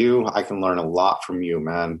like you, I can learn a lot from you,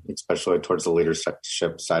 man, especially towards the leadership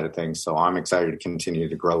side of things. So I'm excited to continue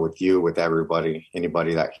to grow with you, with everybody.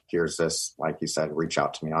 Anybody that hears this, like you said, reach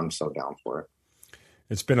out to me. I'm so down for it.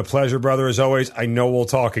 It's been a pleasure, brother, as always. I know we'll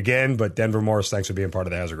talk again, but Denver Morris, thanks for being part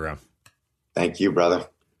of the Hazard Ground. Thank you, brother.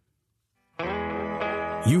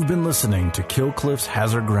 You've been listening to Kill Cliff's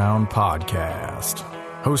Hazard Ground podcast,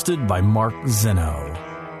 hosted by Mark Zeno.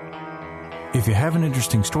 If you have an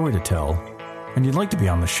interesting story to tell and you'd like to be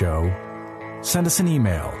on the show, send us an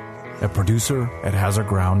email at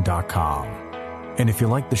producer@hazardground.com. And if you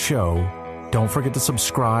like the show, don't forget to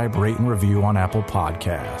subscribe, rate, and review on Apple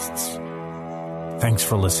Podcasts. Thanks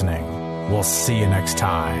for listening. We'll see you next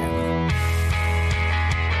time.